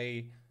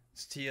 I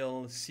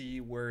still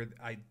see where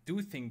I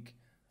do think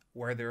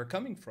where they're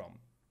coming from.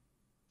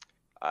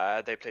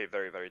 They play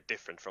very, very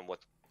different from what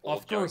all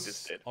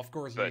Justice did. Of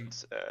course,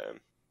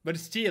 but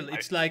still,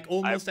 it's like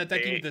almost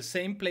attacking the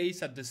same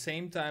place at the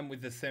same time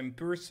with the same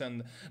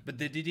person, but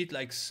they did it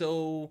like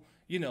so,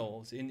 you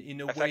know, in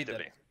a way that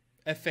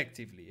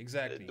effectively,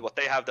 exactly. What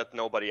they have that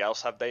nobody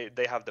else have,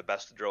 they have the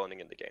best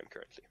droning in the game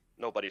currently.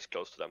 Nobody's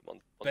close to them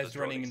on best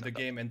droning in the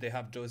game, and they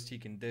have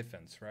joystick in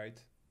defense,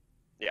 right?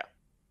 Yeah.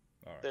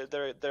 All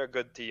right. They're a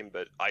good team,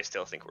 but I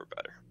still think we're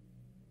better.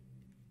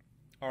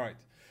 All right.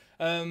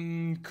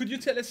 Could you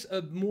tell us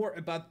more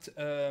about?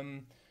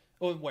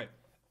 Oh wait,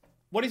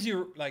 what is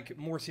your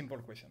more simple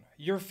question?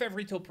 Your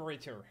favorite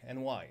operator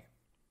and why?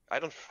 I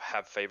don't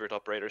have favorite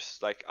operators.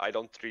 Like I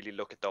don't really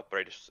look at the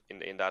operators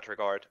in that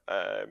regard.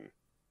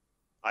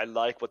 I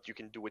like what you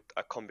can do with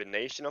a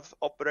combination of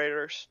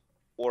operators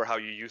or how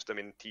you use them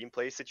in team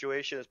play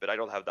situations, but I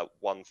don't have that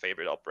one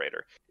favorite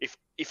operator.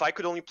 If I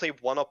could only play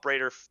one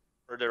operator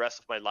for the rest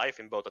of my life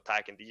in both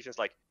attack and defense,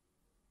 like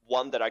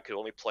one that I could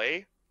only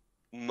play.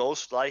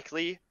 Most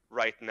likely,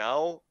 right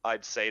now,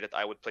 I'd say that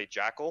I would play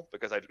Jackal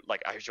because I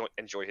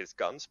enjoy his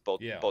guns,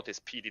 both his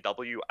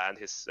PDW and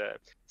his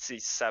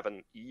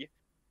C7E.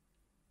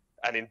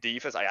 And in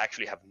defense, I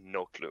actually have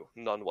no clue,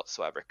 none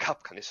whatsoever.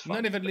 Kapkan is fun.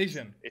 Not even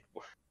Legion.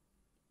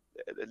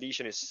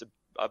 Legion is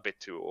a bit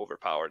too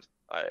overpowered.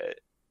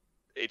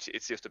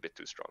 It's just a bit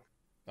too strong.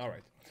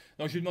 Alright.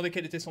 Donc je lui ai demandé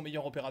quel était son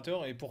meilleur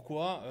opérateur et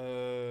pourquoi.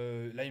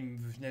 Là, il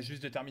venait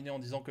juste de terminer en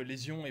disant que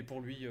Lésion est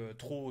pour lui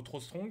trop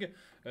strong.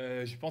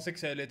 Je pensais que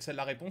ça allait être celle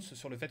la réponse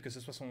sur le fait que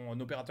ce soit son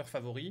opérateur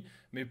favori,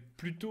 mais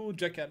plutôt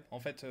Jackal en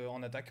fait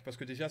en attaque, parce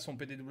que déjà son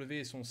PDW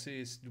et son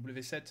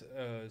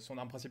CW7, son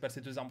arme principale,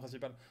 ses deux armes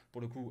principales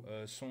pour le coup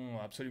sont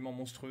absolument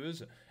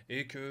monstrueuses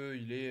et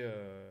qu'il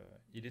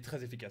est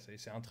très efficace et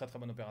c'est un très très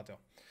bon opérateur.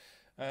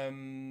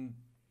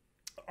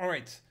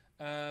 Alright.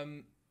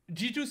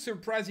 G2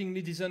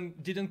 surprisingly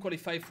didn't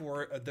qualify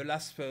for the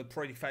last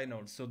Pro League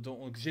finals. So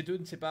donc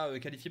G2 ne s'est pas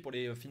qualifié pour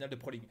les finales de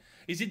Pro League.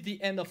 Is it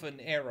the end of an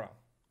era,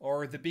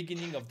 or the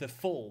beginning of the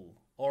fall,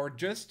 or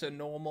just a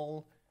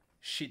normal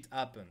shit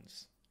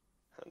happens?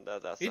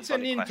 It's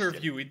an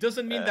interview. It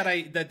doesn't mean that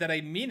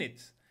I mean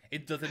it.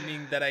 It doesn't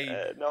mean that I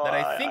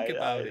think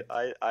about it.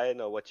 I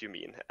know what you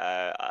mean.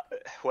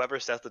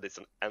 Whoever says that it's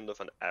an end of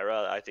an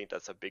era, I think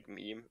that's a big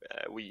meme.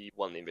 We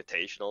won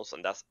invitationals,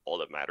 and that's all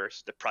that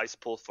matters. The prize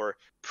pool for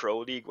Pro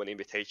League when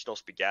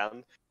invitationals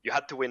began, you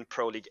had to win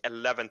Pro League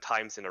 11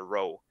 times in a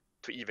row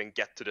to even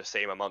get to the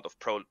same amount of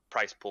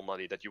prize pool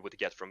money that you would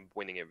get from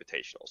winning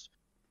invitationals.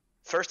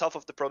 First half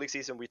of the Pro League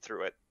season, we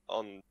threw it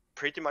on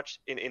pretty much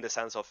in the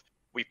sense of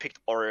we picked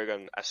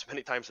Oregon as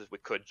many times as we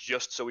could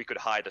just so we could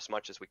hide as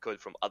much as we could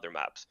from other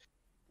maps.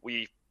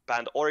 We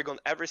banned Oregon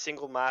every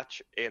single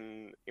match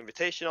in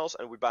invitationals,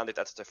 and we banned it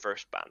as the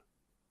first ban.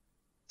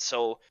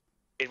 So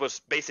it was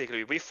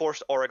basically, we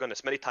forced Oregon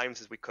as many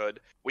times as we could.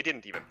 We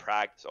didn't even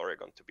practice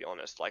Oregon, to be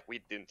honest. Like, we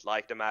didn't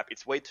like the map.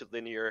 It's way too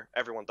linear.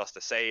 Everyone does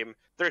the same.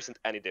 There isn't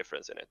any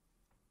difference in it.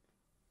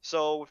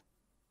 So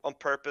on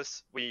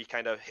purpose, we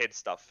kind of hid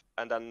stuff.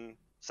 And then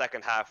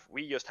second half,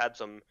 we just had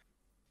some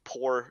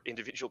poor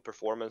individual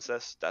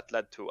performances that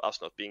led to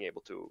us not being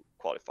able to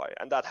qualify,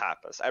 and that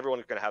happens.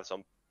 Everyone's gonna have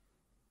some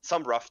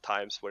rough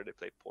times where they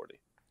play poorly.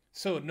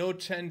 So no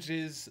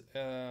changes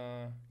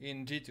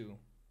in G2.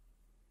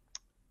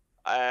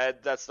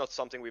 That's not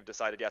something we've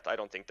decided yet. I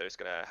don't think there's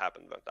gonna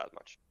happen that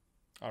much.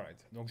 Alright,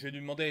 donc je vais lui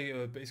demander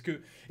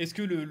est-ce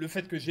que le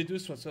fait que G2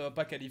 soit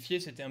pas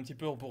qualifié, c'était un petit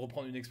peu, pour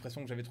reprendre une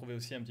expression que j'avais trouvée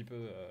aussi un petit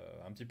peu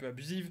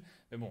abusive,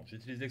 mais bon,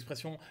 j'utilise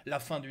l'expression la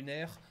fin d'une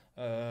ère,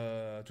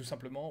 tout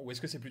simplement, ou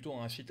est-ce que c'est plutôt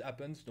un shit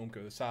happens, donc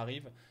ça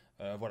arrive,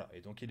 voilà, et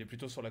donc il est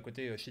plutôt sur la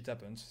côté shit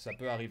happens, ça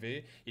peut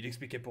arriver, il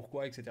expliquait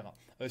pourquoi, etc.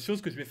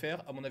 Chose que je vais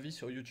faire, à mon avis,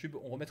 sur YouTube,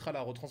 on remettra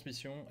la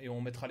retransmission et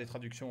on mettra les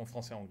traductions en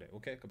français et anglais,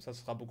 ok? Comme ça,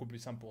 ce sera beaucoup plus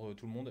simple pour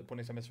tout le monde, pour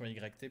l'exclamation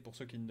YT, pour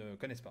ceux qui ne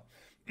connaissent pas.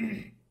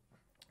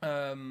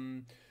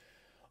 I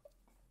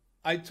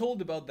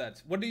told about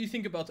that. What do you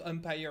think about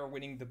Empire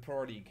winning the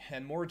Pro League?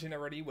 And more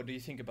generally, what do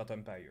you think about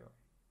Empire?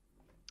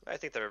 I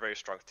think they're a very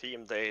strong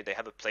team. They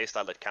have a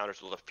playstyle that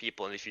counters a lot of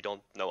people, and if you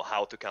don't know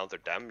how to counter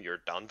them, you're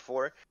done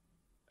for.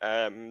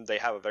 They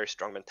have a very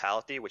strong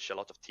mentality, which a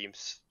lot of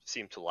teams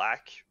seem to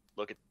lack.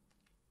 Look at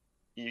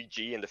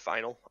EG in the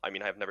final. I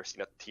mean, I've never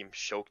seen a team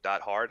choke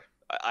that hard.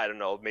 I don't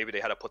know, maybe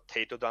they had a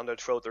potato down their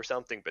throat or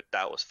something, but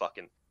that was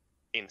fucking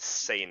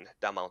insane,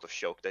 the amount of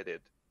choke they did.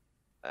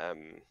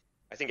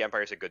 I think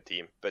Empire is a good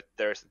team, but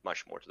there isn't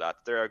much more to that.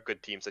 There are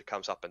good teams that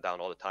comes up and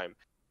down all the time.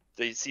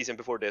 The season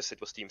before this,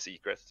 it was Team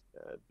Secret.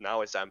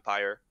 Now it's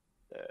Empire.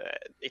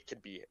 It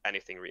could be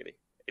anything, really.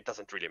 It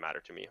doesn't really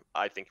matter to me.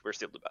 I think we're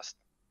still the best.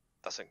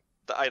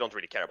 I don't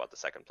really care about the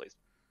second place.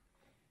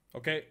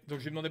 Ok, donc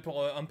j'ai demandé pour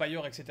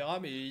Empire, etc.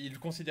 Mais il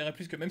considérait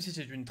plus que même si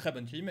c'est une très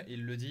bonne team,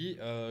 il le dit,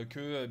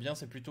 que bien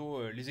c'est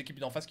plutôt les équipes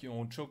d'en face qui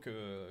ont choke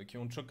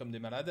comme des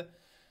malades.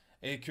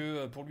 Et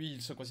que pour lui,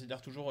 il se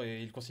considère toujours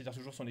et il considère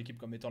toujours son équipe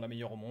comme étant la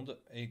meilleure au monde.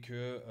 Et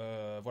que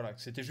voilà,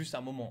 que c'était juste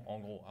un moment, en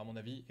gros, à mon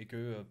avis. Et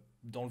que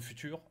dans le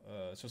futur,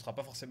 ce sera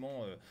pas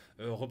forcément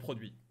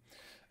reproduit.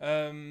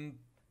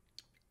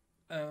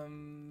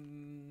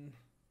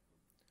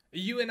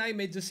 You and I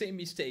made the same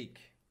mistake.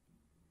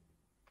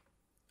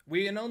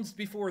 We announced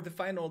before the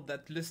final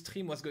that le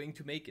stream was going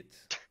to make it.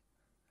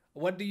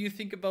 What do you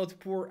think about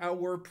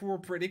our poor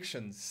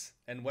predictions?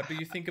 And what do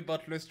you think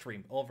about le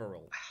stream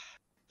overall?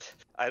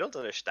 I don't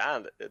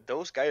understand.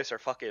 Those guys are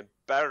fucking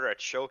better at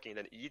choking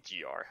than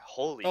EG are.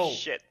 Holy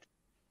shit.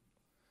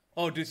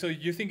 Oh, so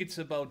you think it's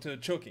about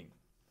choking?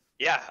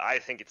 Yeah, I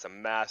think it's a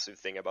massive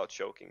thing about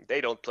choking. They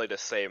don't play the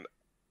same,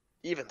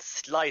 even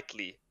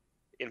slightly,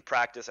 in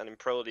practice and in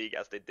Pro League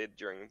as they did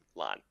during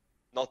LAN.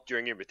 Not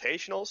during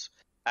Invitationals,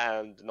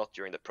 and not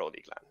during the Pro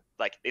League LAN.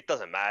 Like, it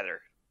doesn't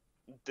matter.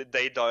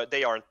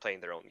 They aren't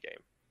playing their own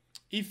game.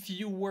 If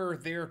you were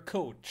their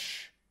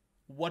coach,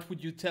 what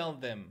would you tell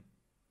them?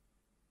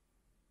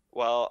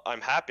 Well,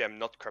 I'm happy I'm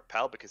not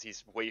Carpel because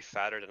he's way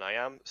fatter than I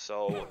am,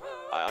 so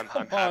I'm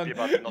happy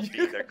about not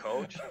being their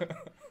coach.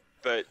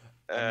 But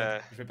Je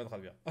vais pas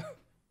traduire.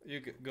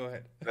 You go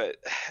ahead. But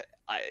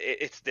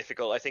it's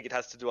difficult. I think it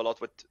has to do a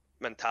lot with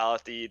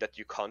mentality that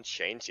you can't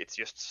change. It's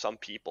just some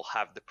people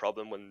have the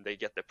problem when they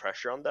get the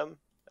pressure on them.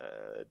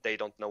 They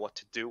don't know what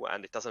to do,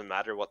 and it doesn't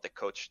matter what the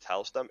coach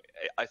tells them.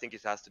 I think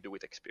it has to do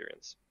with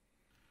experience.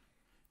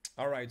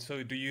 All right.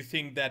 So, do you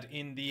think that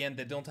in the end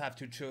they don't have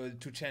to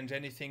change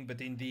anything, but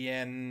in the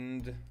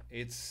end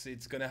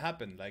it's gonna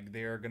happen? Like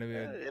they're gonna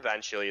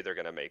eventually they're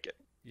gonna make it.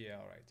 Yeah.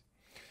 All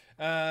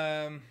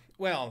right.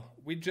 Well,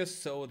 we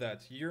just saw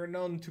that you're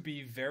known to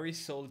be very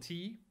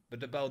salty,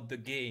 but about the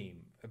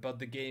game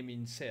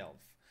itself.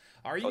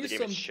 Are you the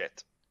game is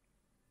shit.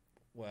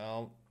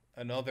 Well,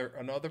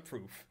 another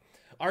proof.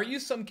 Are you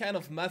some kind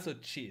of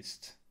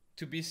masochist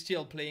to be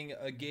still playing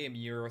a game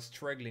you're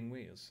struggling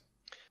with?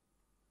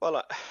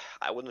 Well,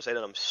 I wouldn't say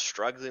that I'm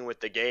struggling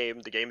with the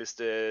game. The game is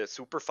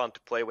super fun to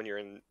play when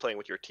you're playing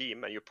with your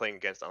team and you're playing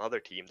against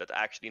another team that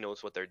actually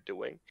knows what they're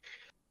doing.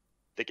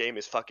 The game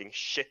is fucking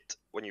shit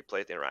when you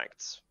play it in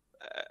ranked.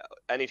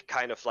 Any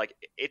kind of like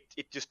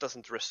it just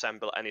doesn't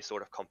resemble any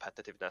sort of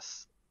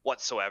competitiveness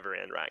whatsoever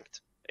in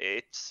ranked.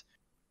 It's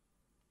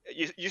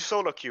you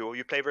solo queue,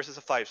 you play versus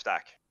a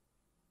 5-stack.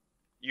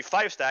 You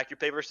 5-stack, you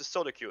play versus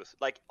solo queues.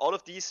 Like all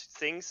of these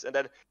things, and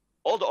then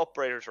all the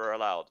operators are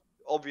allowed.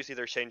 Obviously,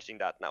 they're changing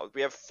that now.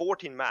 We have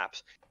 14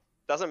 maps.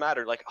 Doesn't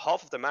matter. Like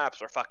half of the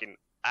maps are fucking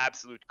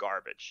absolute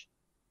garbage.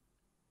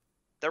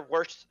 They're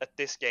worse at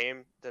this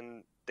game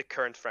than the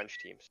current French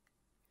teams.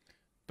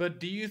 But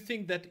do you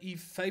think that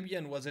if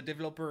Fabian was a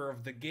developer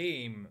of the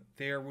game,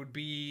 there would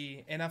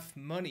be enough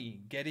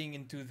money getting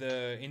into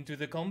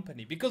the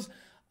company? Because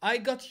I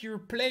got your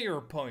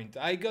player point,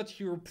 I got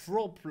your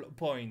pro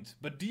point,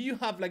 but do you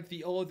have like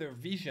the other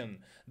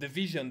vision? The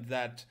vision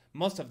that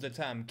most of the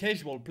time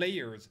casual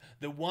players,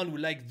 the one who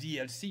like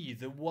DLC,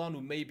 the one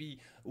who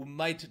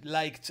might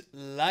liked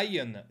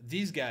Lion,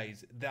 these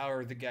guys, they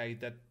are the guys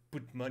that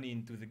put money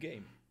into the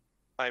game.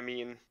 I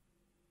mean,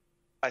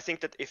 I think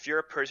that if you're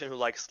a person who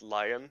likes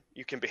Lion,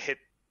 you can be hit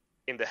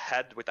in the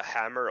head with a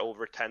hammer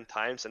over 10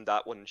 times and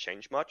that wouldn't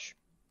change much.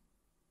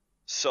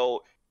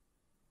 So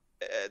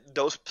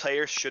those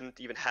players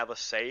shouldn't even have a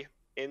say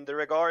in the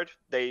regard.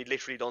 They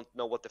literally don't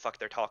know what the fuck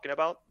they're talking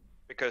about.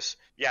 Because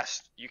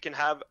yes, you can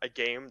have a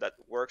game that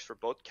works for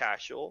both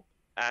casual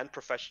and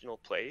professional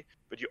play,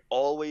 but you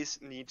always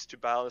need to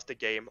balance the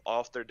game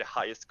after the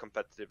highest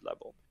competitive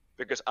level.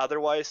 Because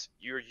otherwise,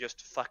 you're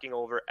just fucking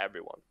over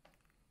everyone.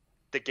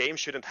 The game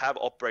shouldn't have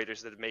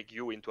operators that make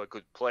you into a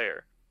good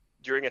player.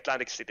 During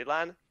Atlantic City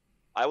LAN,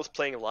 I was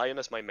playing Lion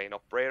as my main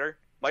operator.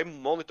 My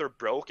monitor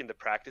broke in the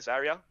practice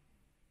area,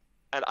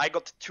 and I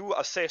got 2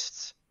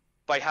 assists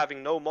by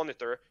having no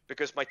monitor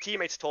because my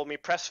teammates told me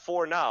press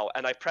 4 now,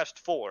 and I pressed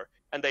 4,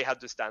 and they had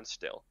to stand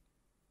still.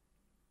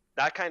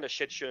 That kind of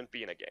shit shouldn't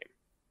be in a game.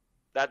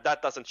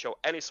 That doesn't show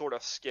any sort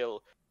of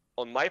skill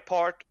on my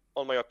part,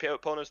 on my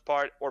opponent's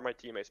part, or my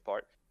teammate's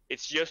part.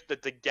 It's just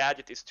that the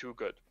gadget is too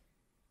good.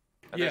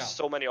 And there's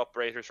so many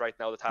operators right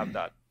now that have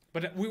that.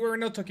 But we were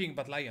not talking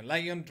about Lion.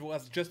 Lion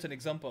was just an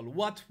example.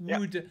 What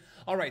would... Yeah.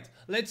 All right,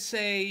 let's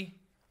say...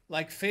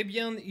 Like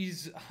Fabian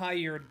is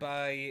hired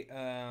by,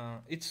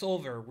 it's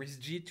over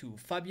with G2.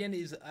 Fabian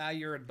is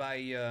hired by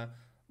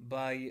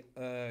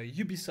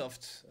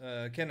Ubisoft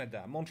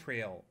Canada,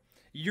 Montreal.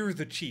 You're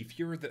the chief.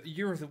 You're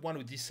the one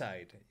who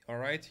decide. All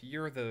right.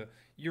 You're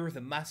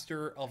the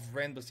master of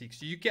Rainbow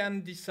Six. You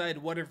can decide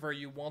whatever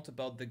you want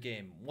about the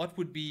game. What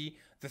would be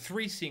the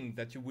 3 things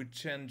that you would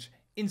change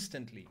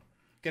instantly?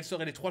 Quelles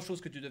seraient les 3 choses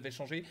que tu devais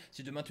changer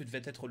si demain tu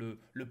devais être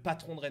le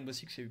patron de Rainbow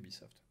Six chez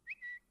Ubisoft?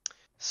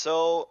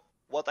 So.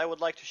 What I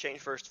would like to change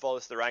first of all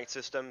is the ranked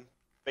system.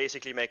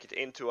 Basically make it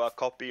into a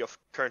copy of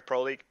current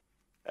Pro League.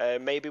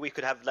 Maybe we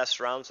could have less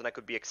rounds and I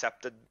could be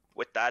accepted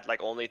with that,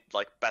 like only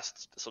like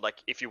best. So like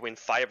if you win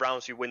 5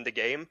 rounds, you win the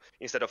game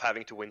instead of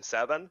having to win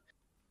 7.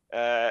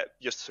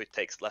 Just so it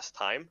takes less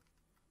time.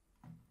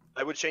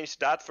 I would change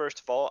that first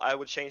of all. I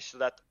would change so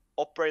that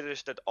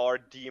operators that are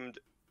deemed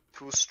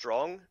too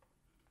strong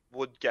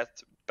would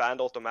get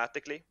banned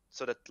automatically.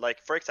 So that,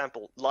 like, for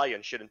example,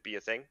 Lion shouldn't be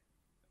a thing.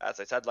 As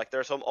I said, like, there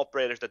are some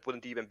operators that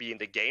wouldn't even be in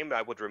the game.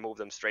 I would remove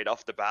them straight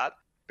off the bat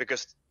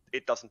because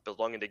it doesn't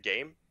belong in the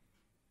game.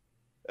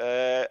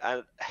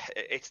 And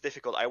it's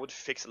difficult. I would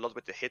fix a lot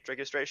with the hit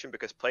registration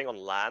because playing on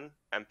LAN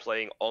and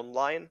playing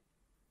online,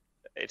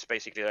 it's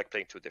basically like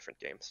playing 2 different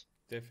games.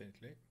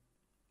 Definitely.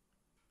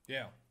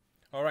 Yeah.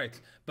 All right.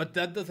 But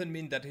that doesn't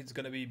mean that it's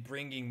going to be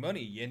bringing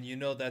money. And you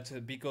know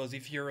that because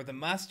if you're the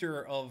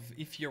master of,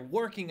 if you're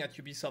working at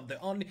Ubisoft,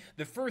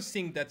 the first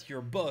thing that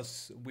your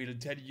boss will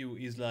tell you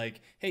is like,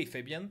 hey,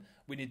 Fabian,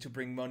 we need to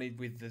bring money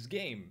with this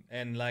game.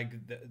 And like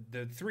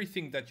the 3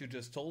 things that you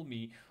just told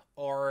me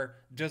are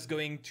just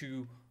going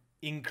to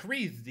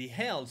increase the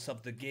health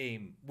of the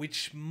game,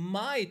 which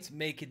might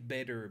make it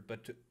better,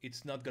 but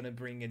it's not going to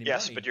bring any money.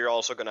 Yes, but you're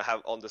also going to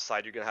have on the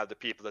side, you're going to have the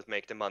people that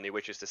make the money,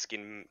 which is the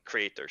skin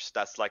creators.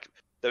 That's like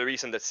the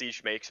reason that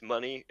Siege makes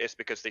money is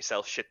because they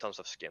sell shit tons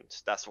of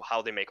skins. That's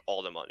how they make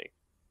all the money.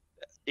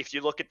 If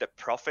you look at the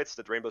profits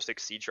that Rainbow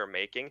Six Siege are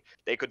making,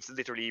 they could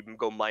literally even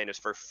go minus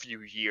for a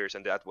few years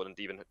and that wouldn't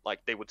even,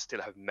 like, they would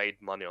still have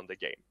made money on the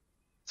game.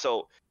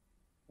 So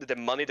the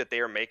money that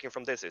they are making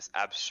from this is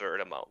absurd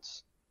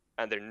amounts.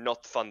 And they're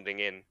not funding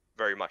in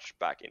very much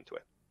back into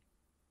it.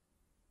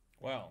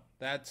 Well,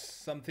 that's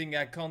something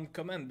I can't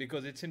comment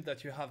because it seems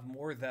that you have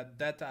more that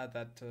data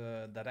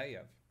that I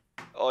have.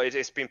 Oh,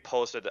 it's been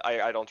posted.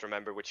 I don't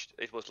remember which.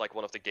 It was like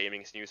one of the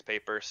gaming's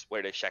newspapers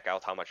where they check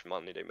out how much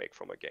money they make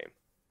from a game.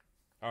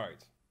 All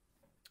right.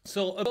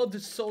 So about the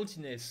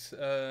saltiness,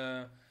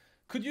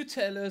 could you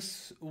tell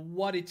us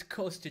what it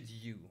costed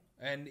you?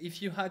 And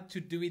if you had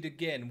to do it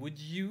again, would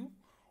you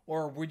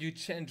or would you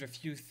change a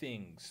few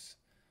things?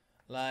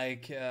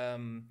 Like,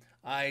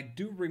 I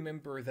do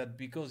remember that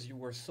because you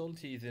were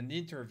salty in an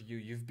interview,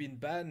 you've been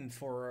banned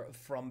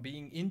from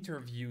being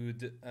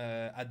interviewed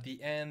at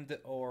the end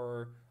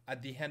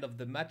of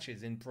the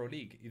matches in Pro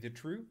League. Is it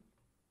true?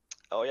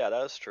 Oh yeah,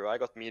 that is true. I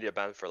got media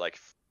banned for like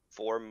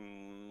 4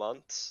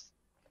 months.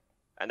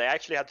 And I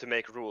actually had to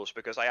make rules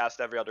because I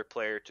asked every other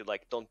player to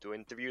like don't do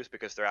interviews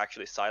because they're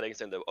actually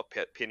silencing the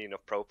opinion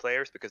of pro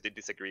players because they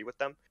disagree with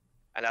them.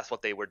 And that's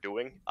what they were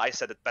doing. I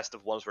said that best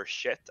of ones were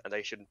shit and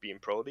they shouldn't be in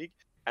Pro League.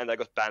 And I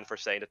got banned for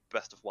saying that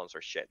best of ones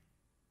are shit.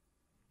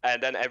 And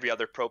then every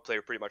other pro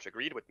player pretty much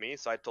agreed with me.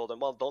 So I told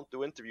them, well, don't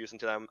do interviews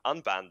until I'm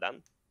unbanned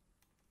then.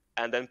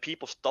 And then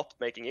people stopped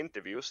making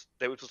interviews.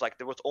 There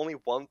was only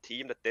one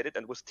team that did it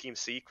and it was Team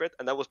Secret.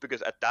 And that was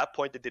because at that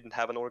point they didn't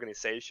have an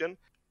organization.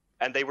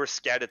 And they were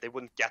scared that they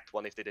wouldn't get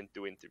one if they didn't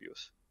do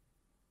interviews.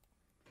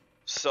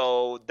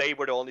 So they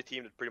were the only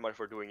team that pretty much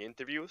were doing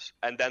interviews.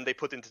 And then they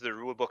put into the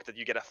rule book that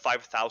you get a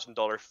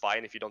 $5,000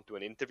 fine if you don't do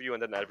an interview.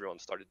 And then everyone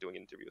started doing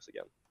interviews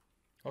again.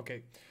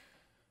 Okay.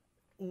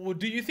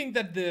 Do you think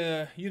that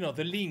the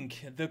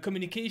link, the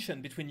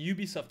communication between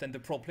Ubisoft and the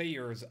pro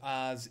players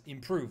has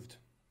improved?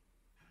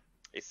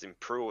 It's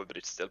improved, but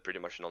it's still pretty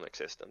much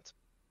non-existent.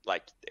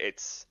 Like,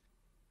 it's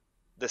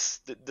the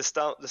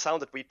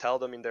sound that we tell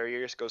them in their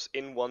ears goes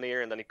in one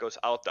ear and then it goes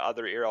out the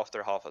other ear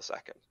after half a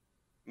second.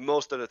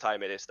 Most of the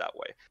time it is that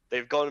way.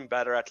 They've gotten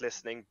better at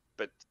listening,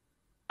 but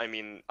I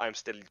mean, I'm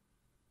still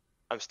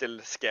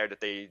scared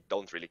that they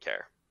don't really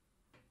care.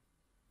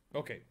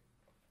 Okay.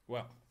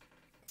 Well,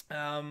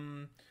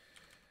 don't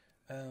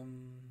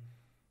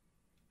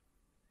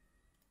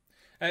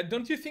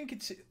you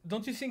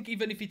think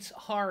even if it's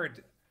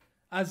hard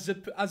as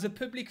a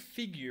public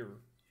figure,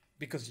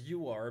 because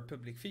you are a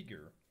public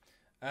figure,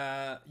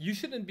 you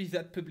shouldn't be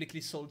that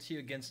publicly salty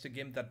against a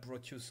game that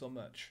brought you so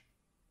much?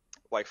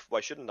 Why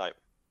shouldn't I?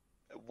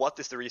 What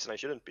is the reason I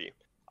shouldn't be?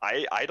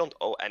 I don't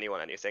owe anyone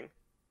anything.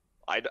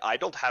 I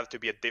don't have to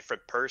be a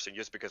different person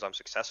just because I'm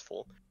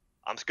successful.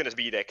 I'm just going to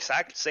be the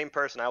exact same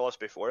person I was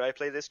before I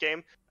played this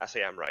game as I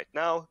am right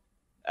now.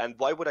 And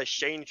why would I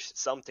change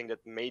something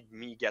that made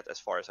me get as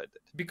far as I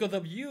did? Because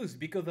of youth,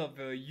 because of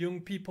young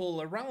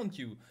people around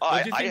you.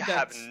 I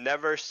have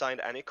never signed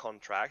any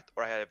contract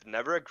or I have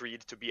never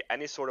agreed to be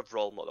any sort of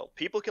role model.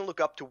 People can look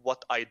up to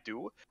what I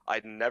do. I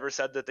never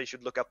said that they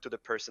should look up to the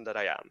person that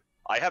I am.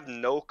 I have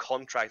no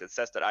contract that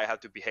says that I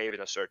have to behave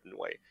in a certain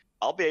way.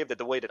 I'll behave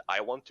the way that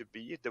I want to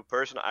be, the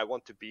person I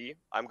want to be,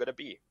 I'm going to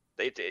be.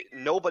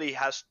 Nobody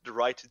has the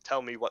right to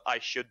tell me what I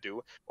should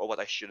do or what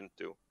I shouldn't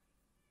do.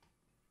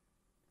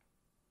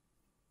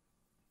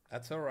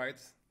 That's all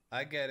right.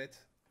 I get it.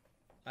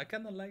 I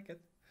kind of like it.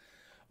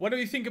 What do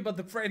you think about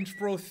the French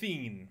pro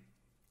scene?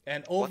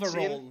 And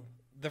overall,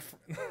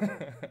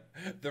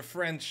 the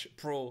French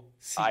pro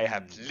scene. I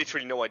have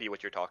literally no idea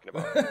what you're talking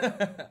about.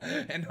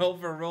 And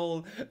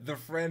overall, the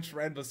French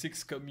Rainbow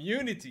Six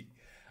community.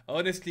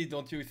 Honestly,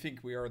 don't you think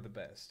we are the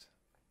best?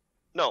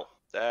 No.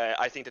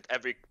 I think that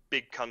every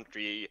big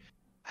country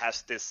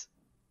has this...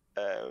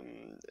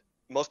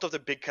 most of the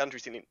big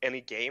countries in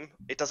any game,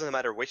 it doesn't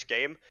matter which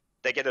game,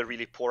 they get a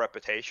really poor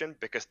reputation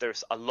because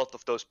there's a lot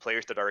of those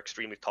players that are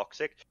extremely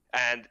toxic.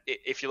 And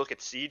if you look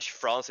at Siege,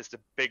 France is the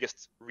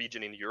biggest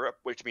region in Europe,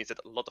 which means that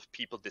a lot of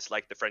people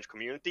dislike the French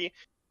community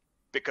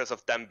because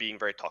of them being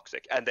very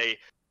toxic. And they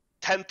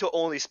tend to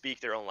only speak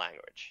their own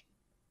language,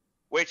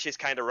 which is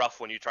kind of rough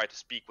when you try to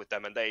speak with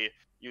them and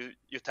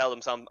you tell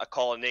them a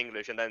call in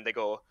English and then they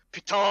go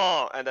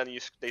putain, and then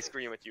they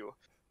scream at you.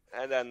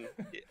 And then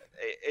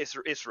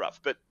it's rough,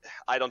 but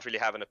I don't really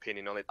have an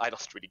opinion on it. I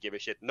don't really give a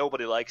shit.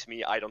 Nobody likes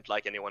me. I don't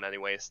like anyone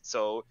anyways.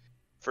 So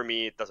for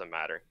me, it doesn't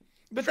matter.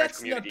 But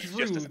that's not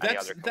true.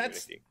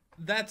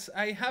 That's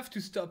I have to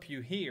stop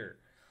you here.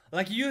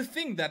 Like, you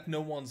think that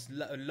no one's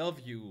love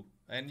you,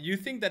 and you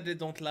think that they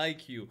don't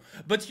like you,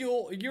 but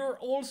you're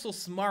also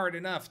smart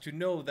enough to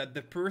know that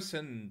the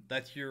person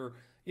that you're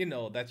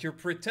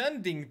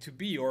pretending to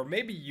be, or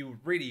maybe you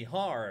really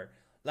are.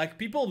 Like,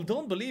 people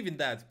don't believe in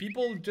that.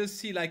 People just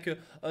see like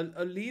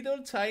a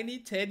little tiny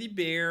teddy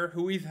bear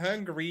who is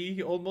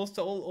hungry almost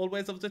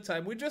always of the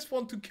time. We just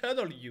want to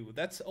cuddle you.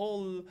 That's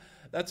all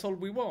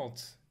we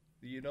want.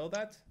 Do you know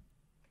that?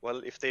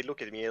 Well, if they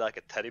look at me like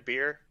a teddy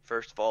bear,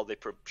 first of all, they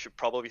should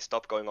probably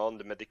stop going on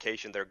the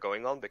medication they're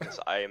going on, because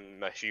I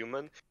am a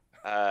human.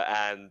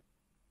 And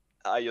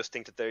I just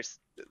think that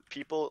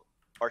people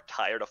are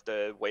tired of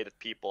the way that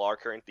people are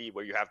currently,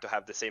 where you have to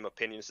have the same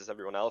opinions as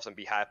everyone else and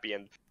be happy,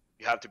 and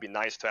you have to be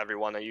nice to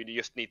everyone, and you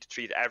just need to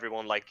treat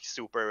everyone like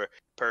super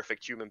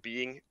perfect human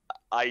being.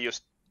 I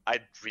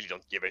really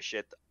don't give a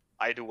shit.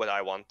 I do what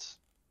I want.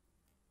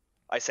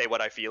 I say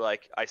what I feel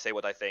like. I say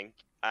what I think,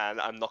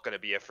 and I'm not gonna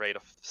be afraid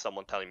of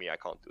someone telling me I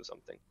can't do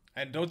something.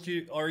 And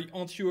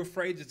aren't you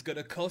afraid it's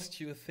gonna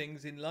cost you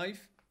things in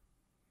life?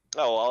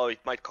 Oh, it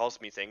might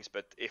cost me things,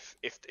 but if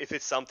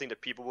it's something that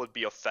people would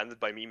be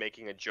offended by me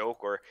making a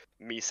joke or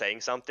me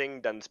saying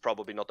something, then it's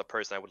probably not the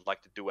person I would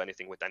like to do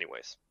anything with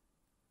anyways.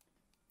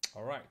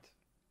 All right.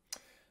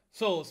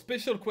 So,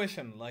 special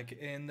question,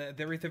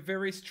 there is a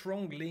very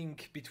strong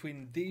link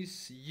between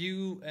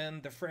you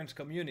and the French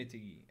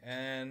community,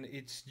 and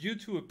it's due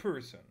to a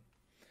person.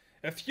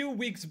 A few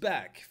weeks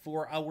back,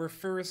 for our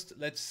first,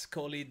 let's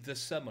call it the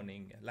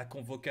summoning, la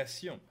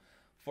convocation.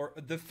 For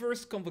the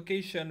first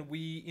convocation,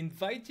 we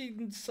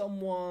invited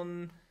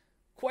someone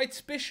quite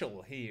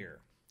special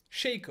here,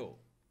 Shaco.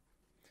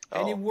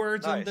 Any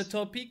words on the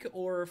topic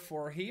or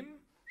for him?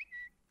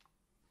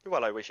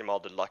 Well, I wish him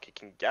all the luck he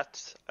can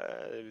get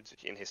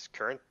in his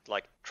current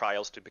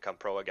trials to become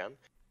pro again.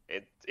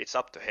 It's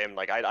up to him.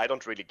 I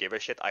don't really give a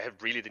shit. I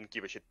really didn't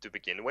give a shit to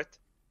begin with.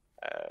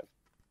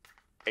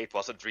 It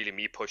wasn't really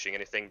me pushing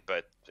anything,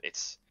 but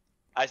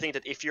I think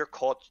that if you're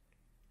caught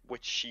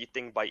with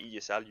cheating by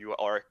ESL, you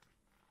are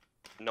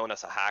known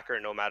as a hacker.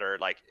 No matter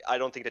I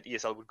don't think that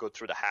ESL would go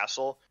through the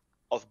hassle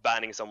of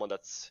banning someone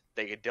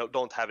they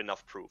don't have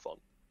enough proof on.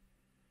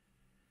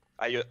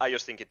 I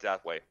just think it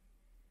that way.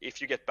 If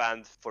you get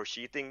banned for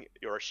cheating,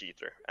 you're a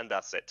cheater, and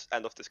that's it.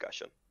 End of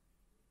discussion.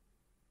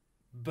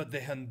 But they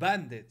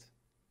unbanned it.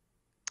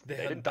 They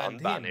didn't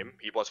unban him.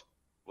 He was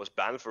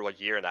banned for a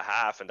year and a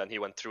half, and then he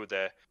went through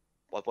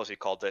what was he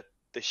called?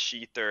 The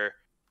cheater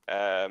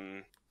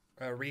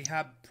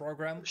rehab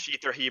program.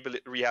 Cheater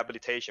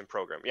rehabilitation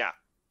program. Yeah.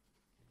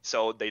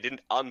 So they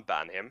didn't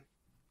unban him.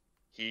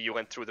 He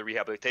went through the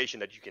rehabilitation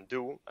that you can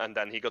do, and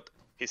then he got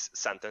his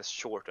sentence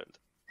shortened.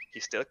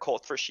 He's still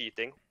caught for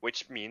cheating,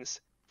 which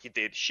means he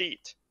did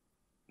cheat.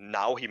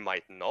 Now he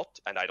might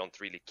not, and I don't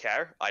really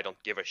care. I don't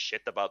give a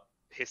shit about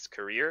his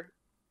career.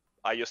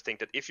 I just think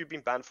that if you've been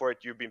banned for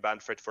it, you've been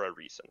banned for it for a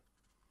reason.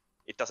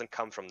 It doesn't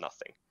come from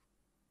nothing.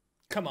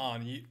 Come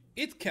on,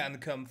 it can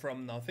come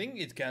from nothing.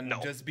 It can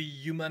just be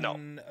human. No.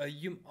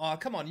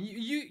 Come on,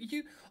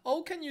 you.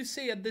 How can you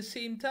say at the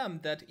same time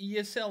that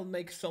ESL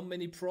makes so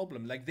many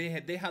problems? Like they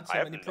had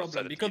so many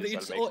problems because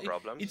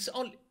it's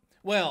all.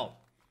 Well,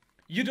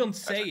 you don't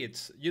say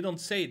it. You don't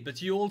say it,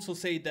 but you also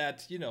say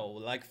that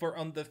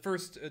the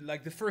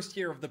first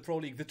year of the Pro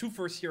League, the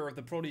first year of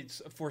the Pro League,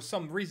 for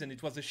some reason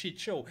it was a shit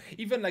show.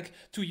 Even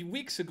 2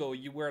 weeks ago,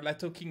 you were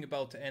talking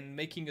about and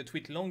making a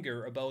tweet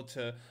longer about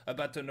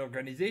an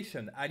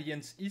organization,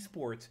 Alliance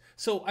Esports.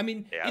 So I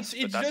mean, yes,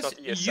 it's that's just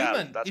not ESL.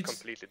 human. That's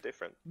completely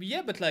different.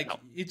 Yeah, but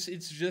it's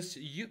just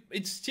you.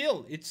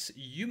 It's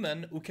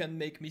human who can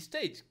make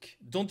mistakes.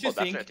 Don't you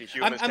think? Definitely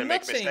humans can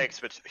make mistakes,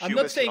 but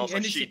humans can also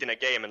cheat in a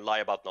game and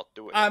lie about not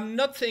doing it. I'm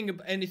not saying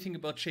anything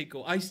about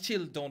Shaco. I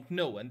still don't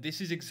know, and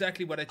this is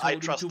exactly what I told you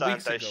 2 weeks ago. I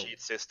trust the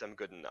anti-cheat system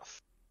good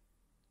enough.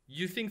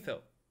 You think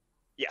so?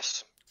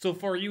 Yes. So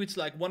for you, it's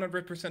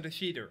 100% a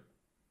cheater.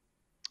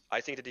 I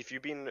think that if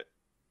you've been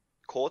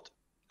caught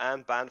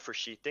and banned for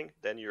cheating,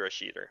 then you're a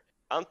cheater.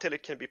 Until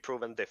it can be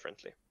proven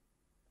differently.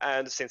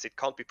 And since it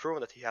can't be proven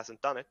that he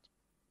hasn't done it,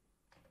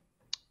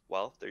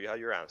 well, there you have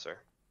your answer.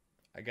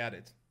 I got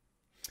it.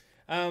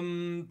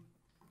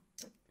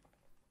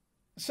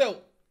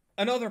 So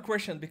another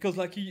question, because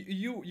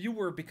you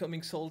were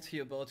becoming salty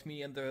about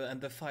me and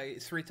the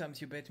 3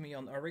 times you bet me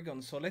on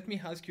Oregon. So let me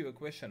ask you a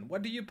question.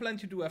 What do you plan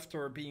to do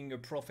after being a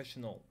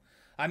professional?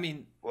 I mean,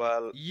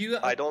 Well, you.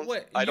 I don't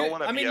want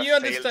to I be mean, a you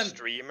failed understand.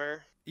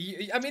 streamer.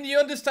 I mean, you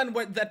understand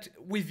that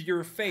with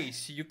your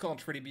face, you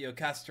can't really be a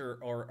caster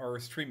or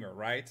a streamer,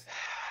 right?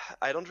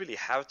 I don't really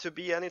have to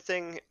be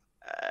anything.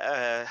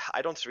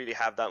 I don't really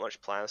have that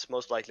much plans.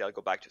 Most likely, I'll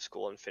go back to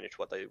school and finish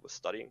what I was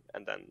studying,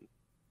 and then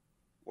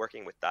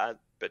working with that.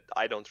 But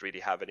I don't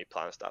really have any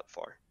plans that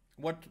far.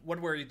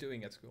 What were you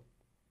doing at school?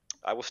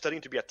 I was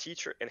studying to be a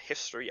teacher in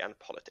history and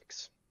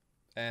politics.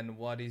 And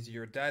what is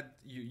your dad?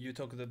 You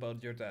talked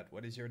about your dad.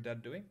 What is your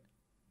dad doing?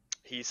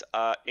 He's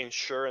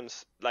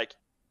insurance, like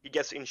he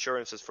gets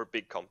insurances for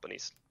big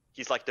companies.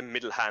 He's like the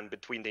middle hand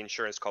between the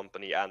insurance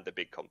company and the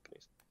big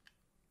companies.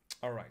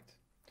 All right.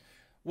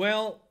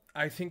 Well,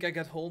 I think I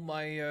got all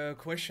my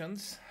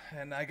questions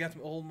and I got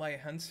all my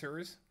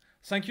answers.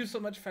 Thank you so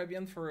much,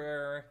 Fabian,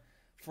 for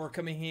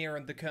coming here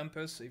on the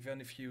campus, even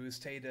if you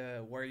stayed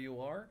where you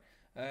are,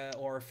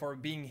 or for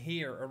being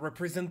here. A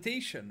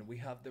representation. We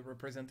have the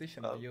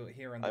representation of you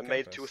here on the campus. I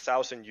made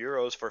 2,000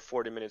 euros for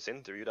 40 minutes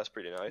interview. That's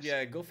pretty nice.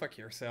 Yeah, go fuck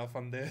yourself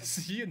on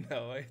this. You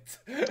know it.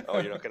 Oh,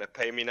 you're not gonna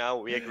pay me now?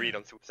 We agreed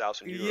on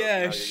 2,000 euros.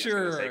 Yeah,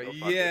 sure.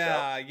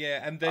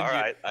 Yeah, and then all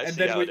right, I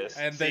see how it is.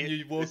 And then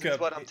you woke this up. is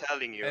what I'm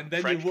telling you. And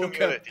then French you woke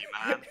community,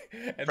 up.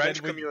 man.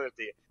 French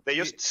community. They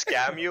just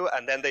scam you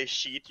and then they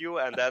cheat you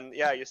and then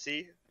you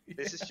see,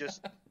 this is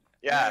just.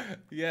 Yeah.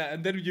 Yeah,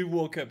 and then you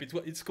woke up.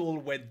 It's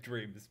called wet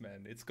dreams,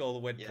 man. It's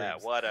called wet dreams. Yeah,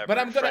 whatever. But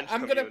I'm gonna.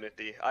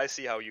 Community. I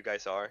see how you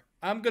guys are.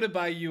 I'm gonna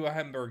buy you a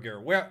hamburger.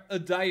 Well, a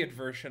diet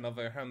version of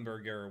a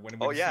hamburger when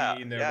we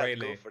see in the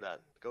Rayleigh. Go for that.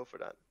 Go for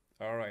that.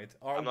 All right.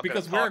 I'm not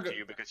gonna talk to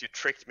you because you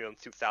tricked me on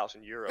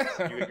 2,000 euros.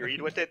 You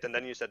agreed with it and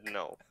then you said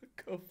no.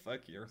 Go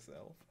fuck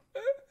yourself.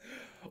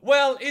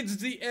 Well, it's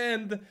the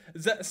end.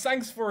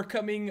 Thanks for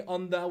coming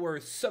on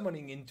our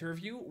summoning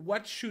interview.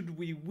 What should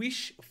we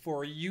wish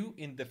for you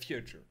in the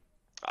future?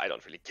 I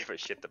don't really give a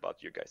shit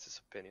about you guys'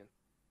 opinion.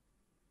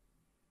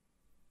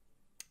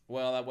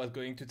 Well, I was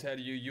going to tell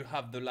you, you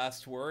have the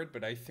last word,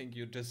 but I think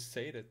you just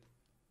said it.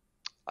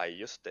 I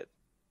used it.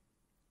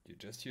 You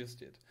just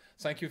used it.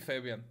 Thank you,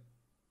 Fabian.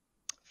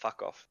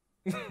 Fuck off.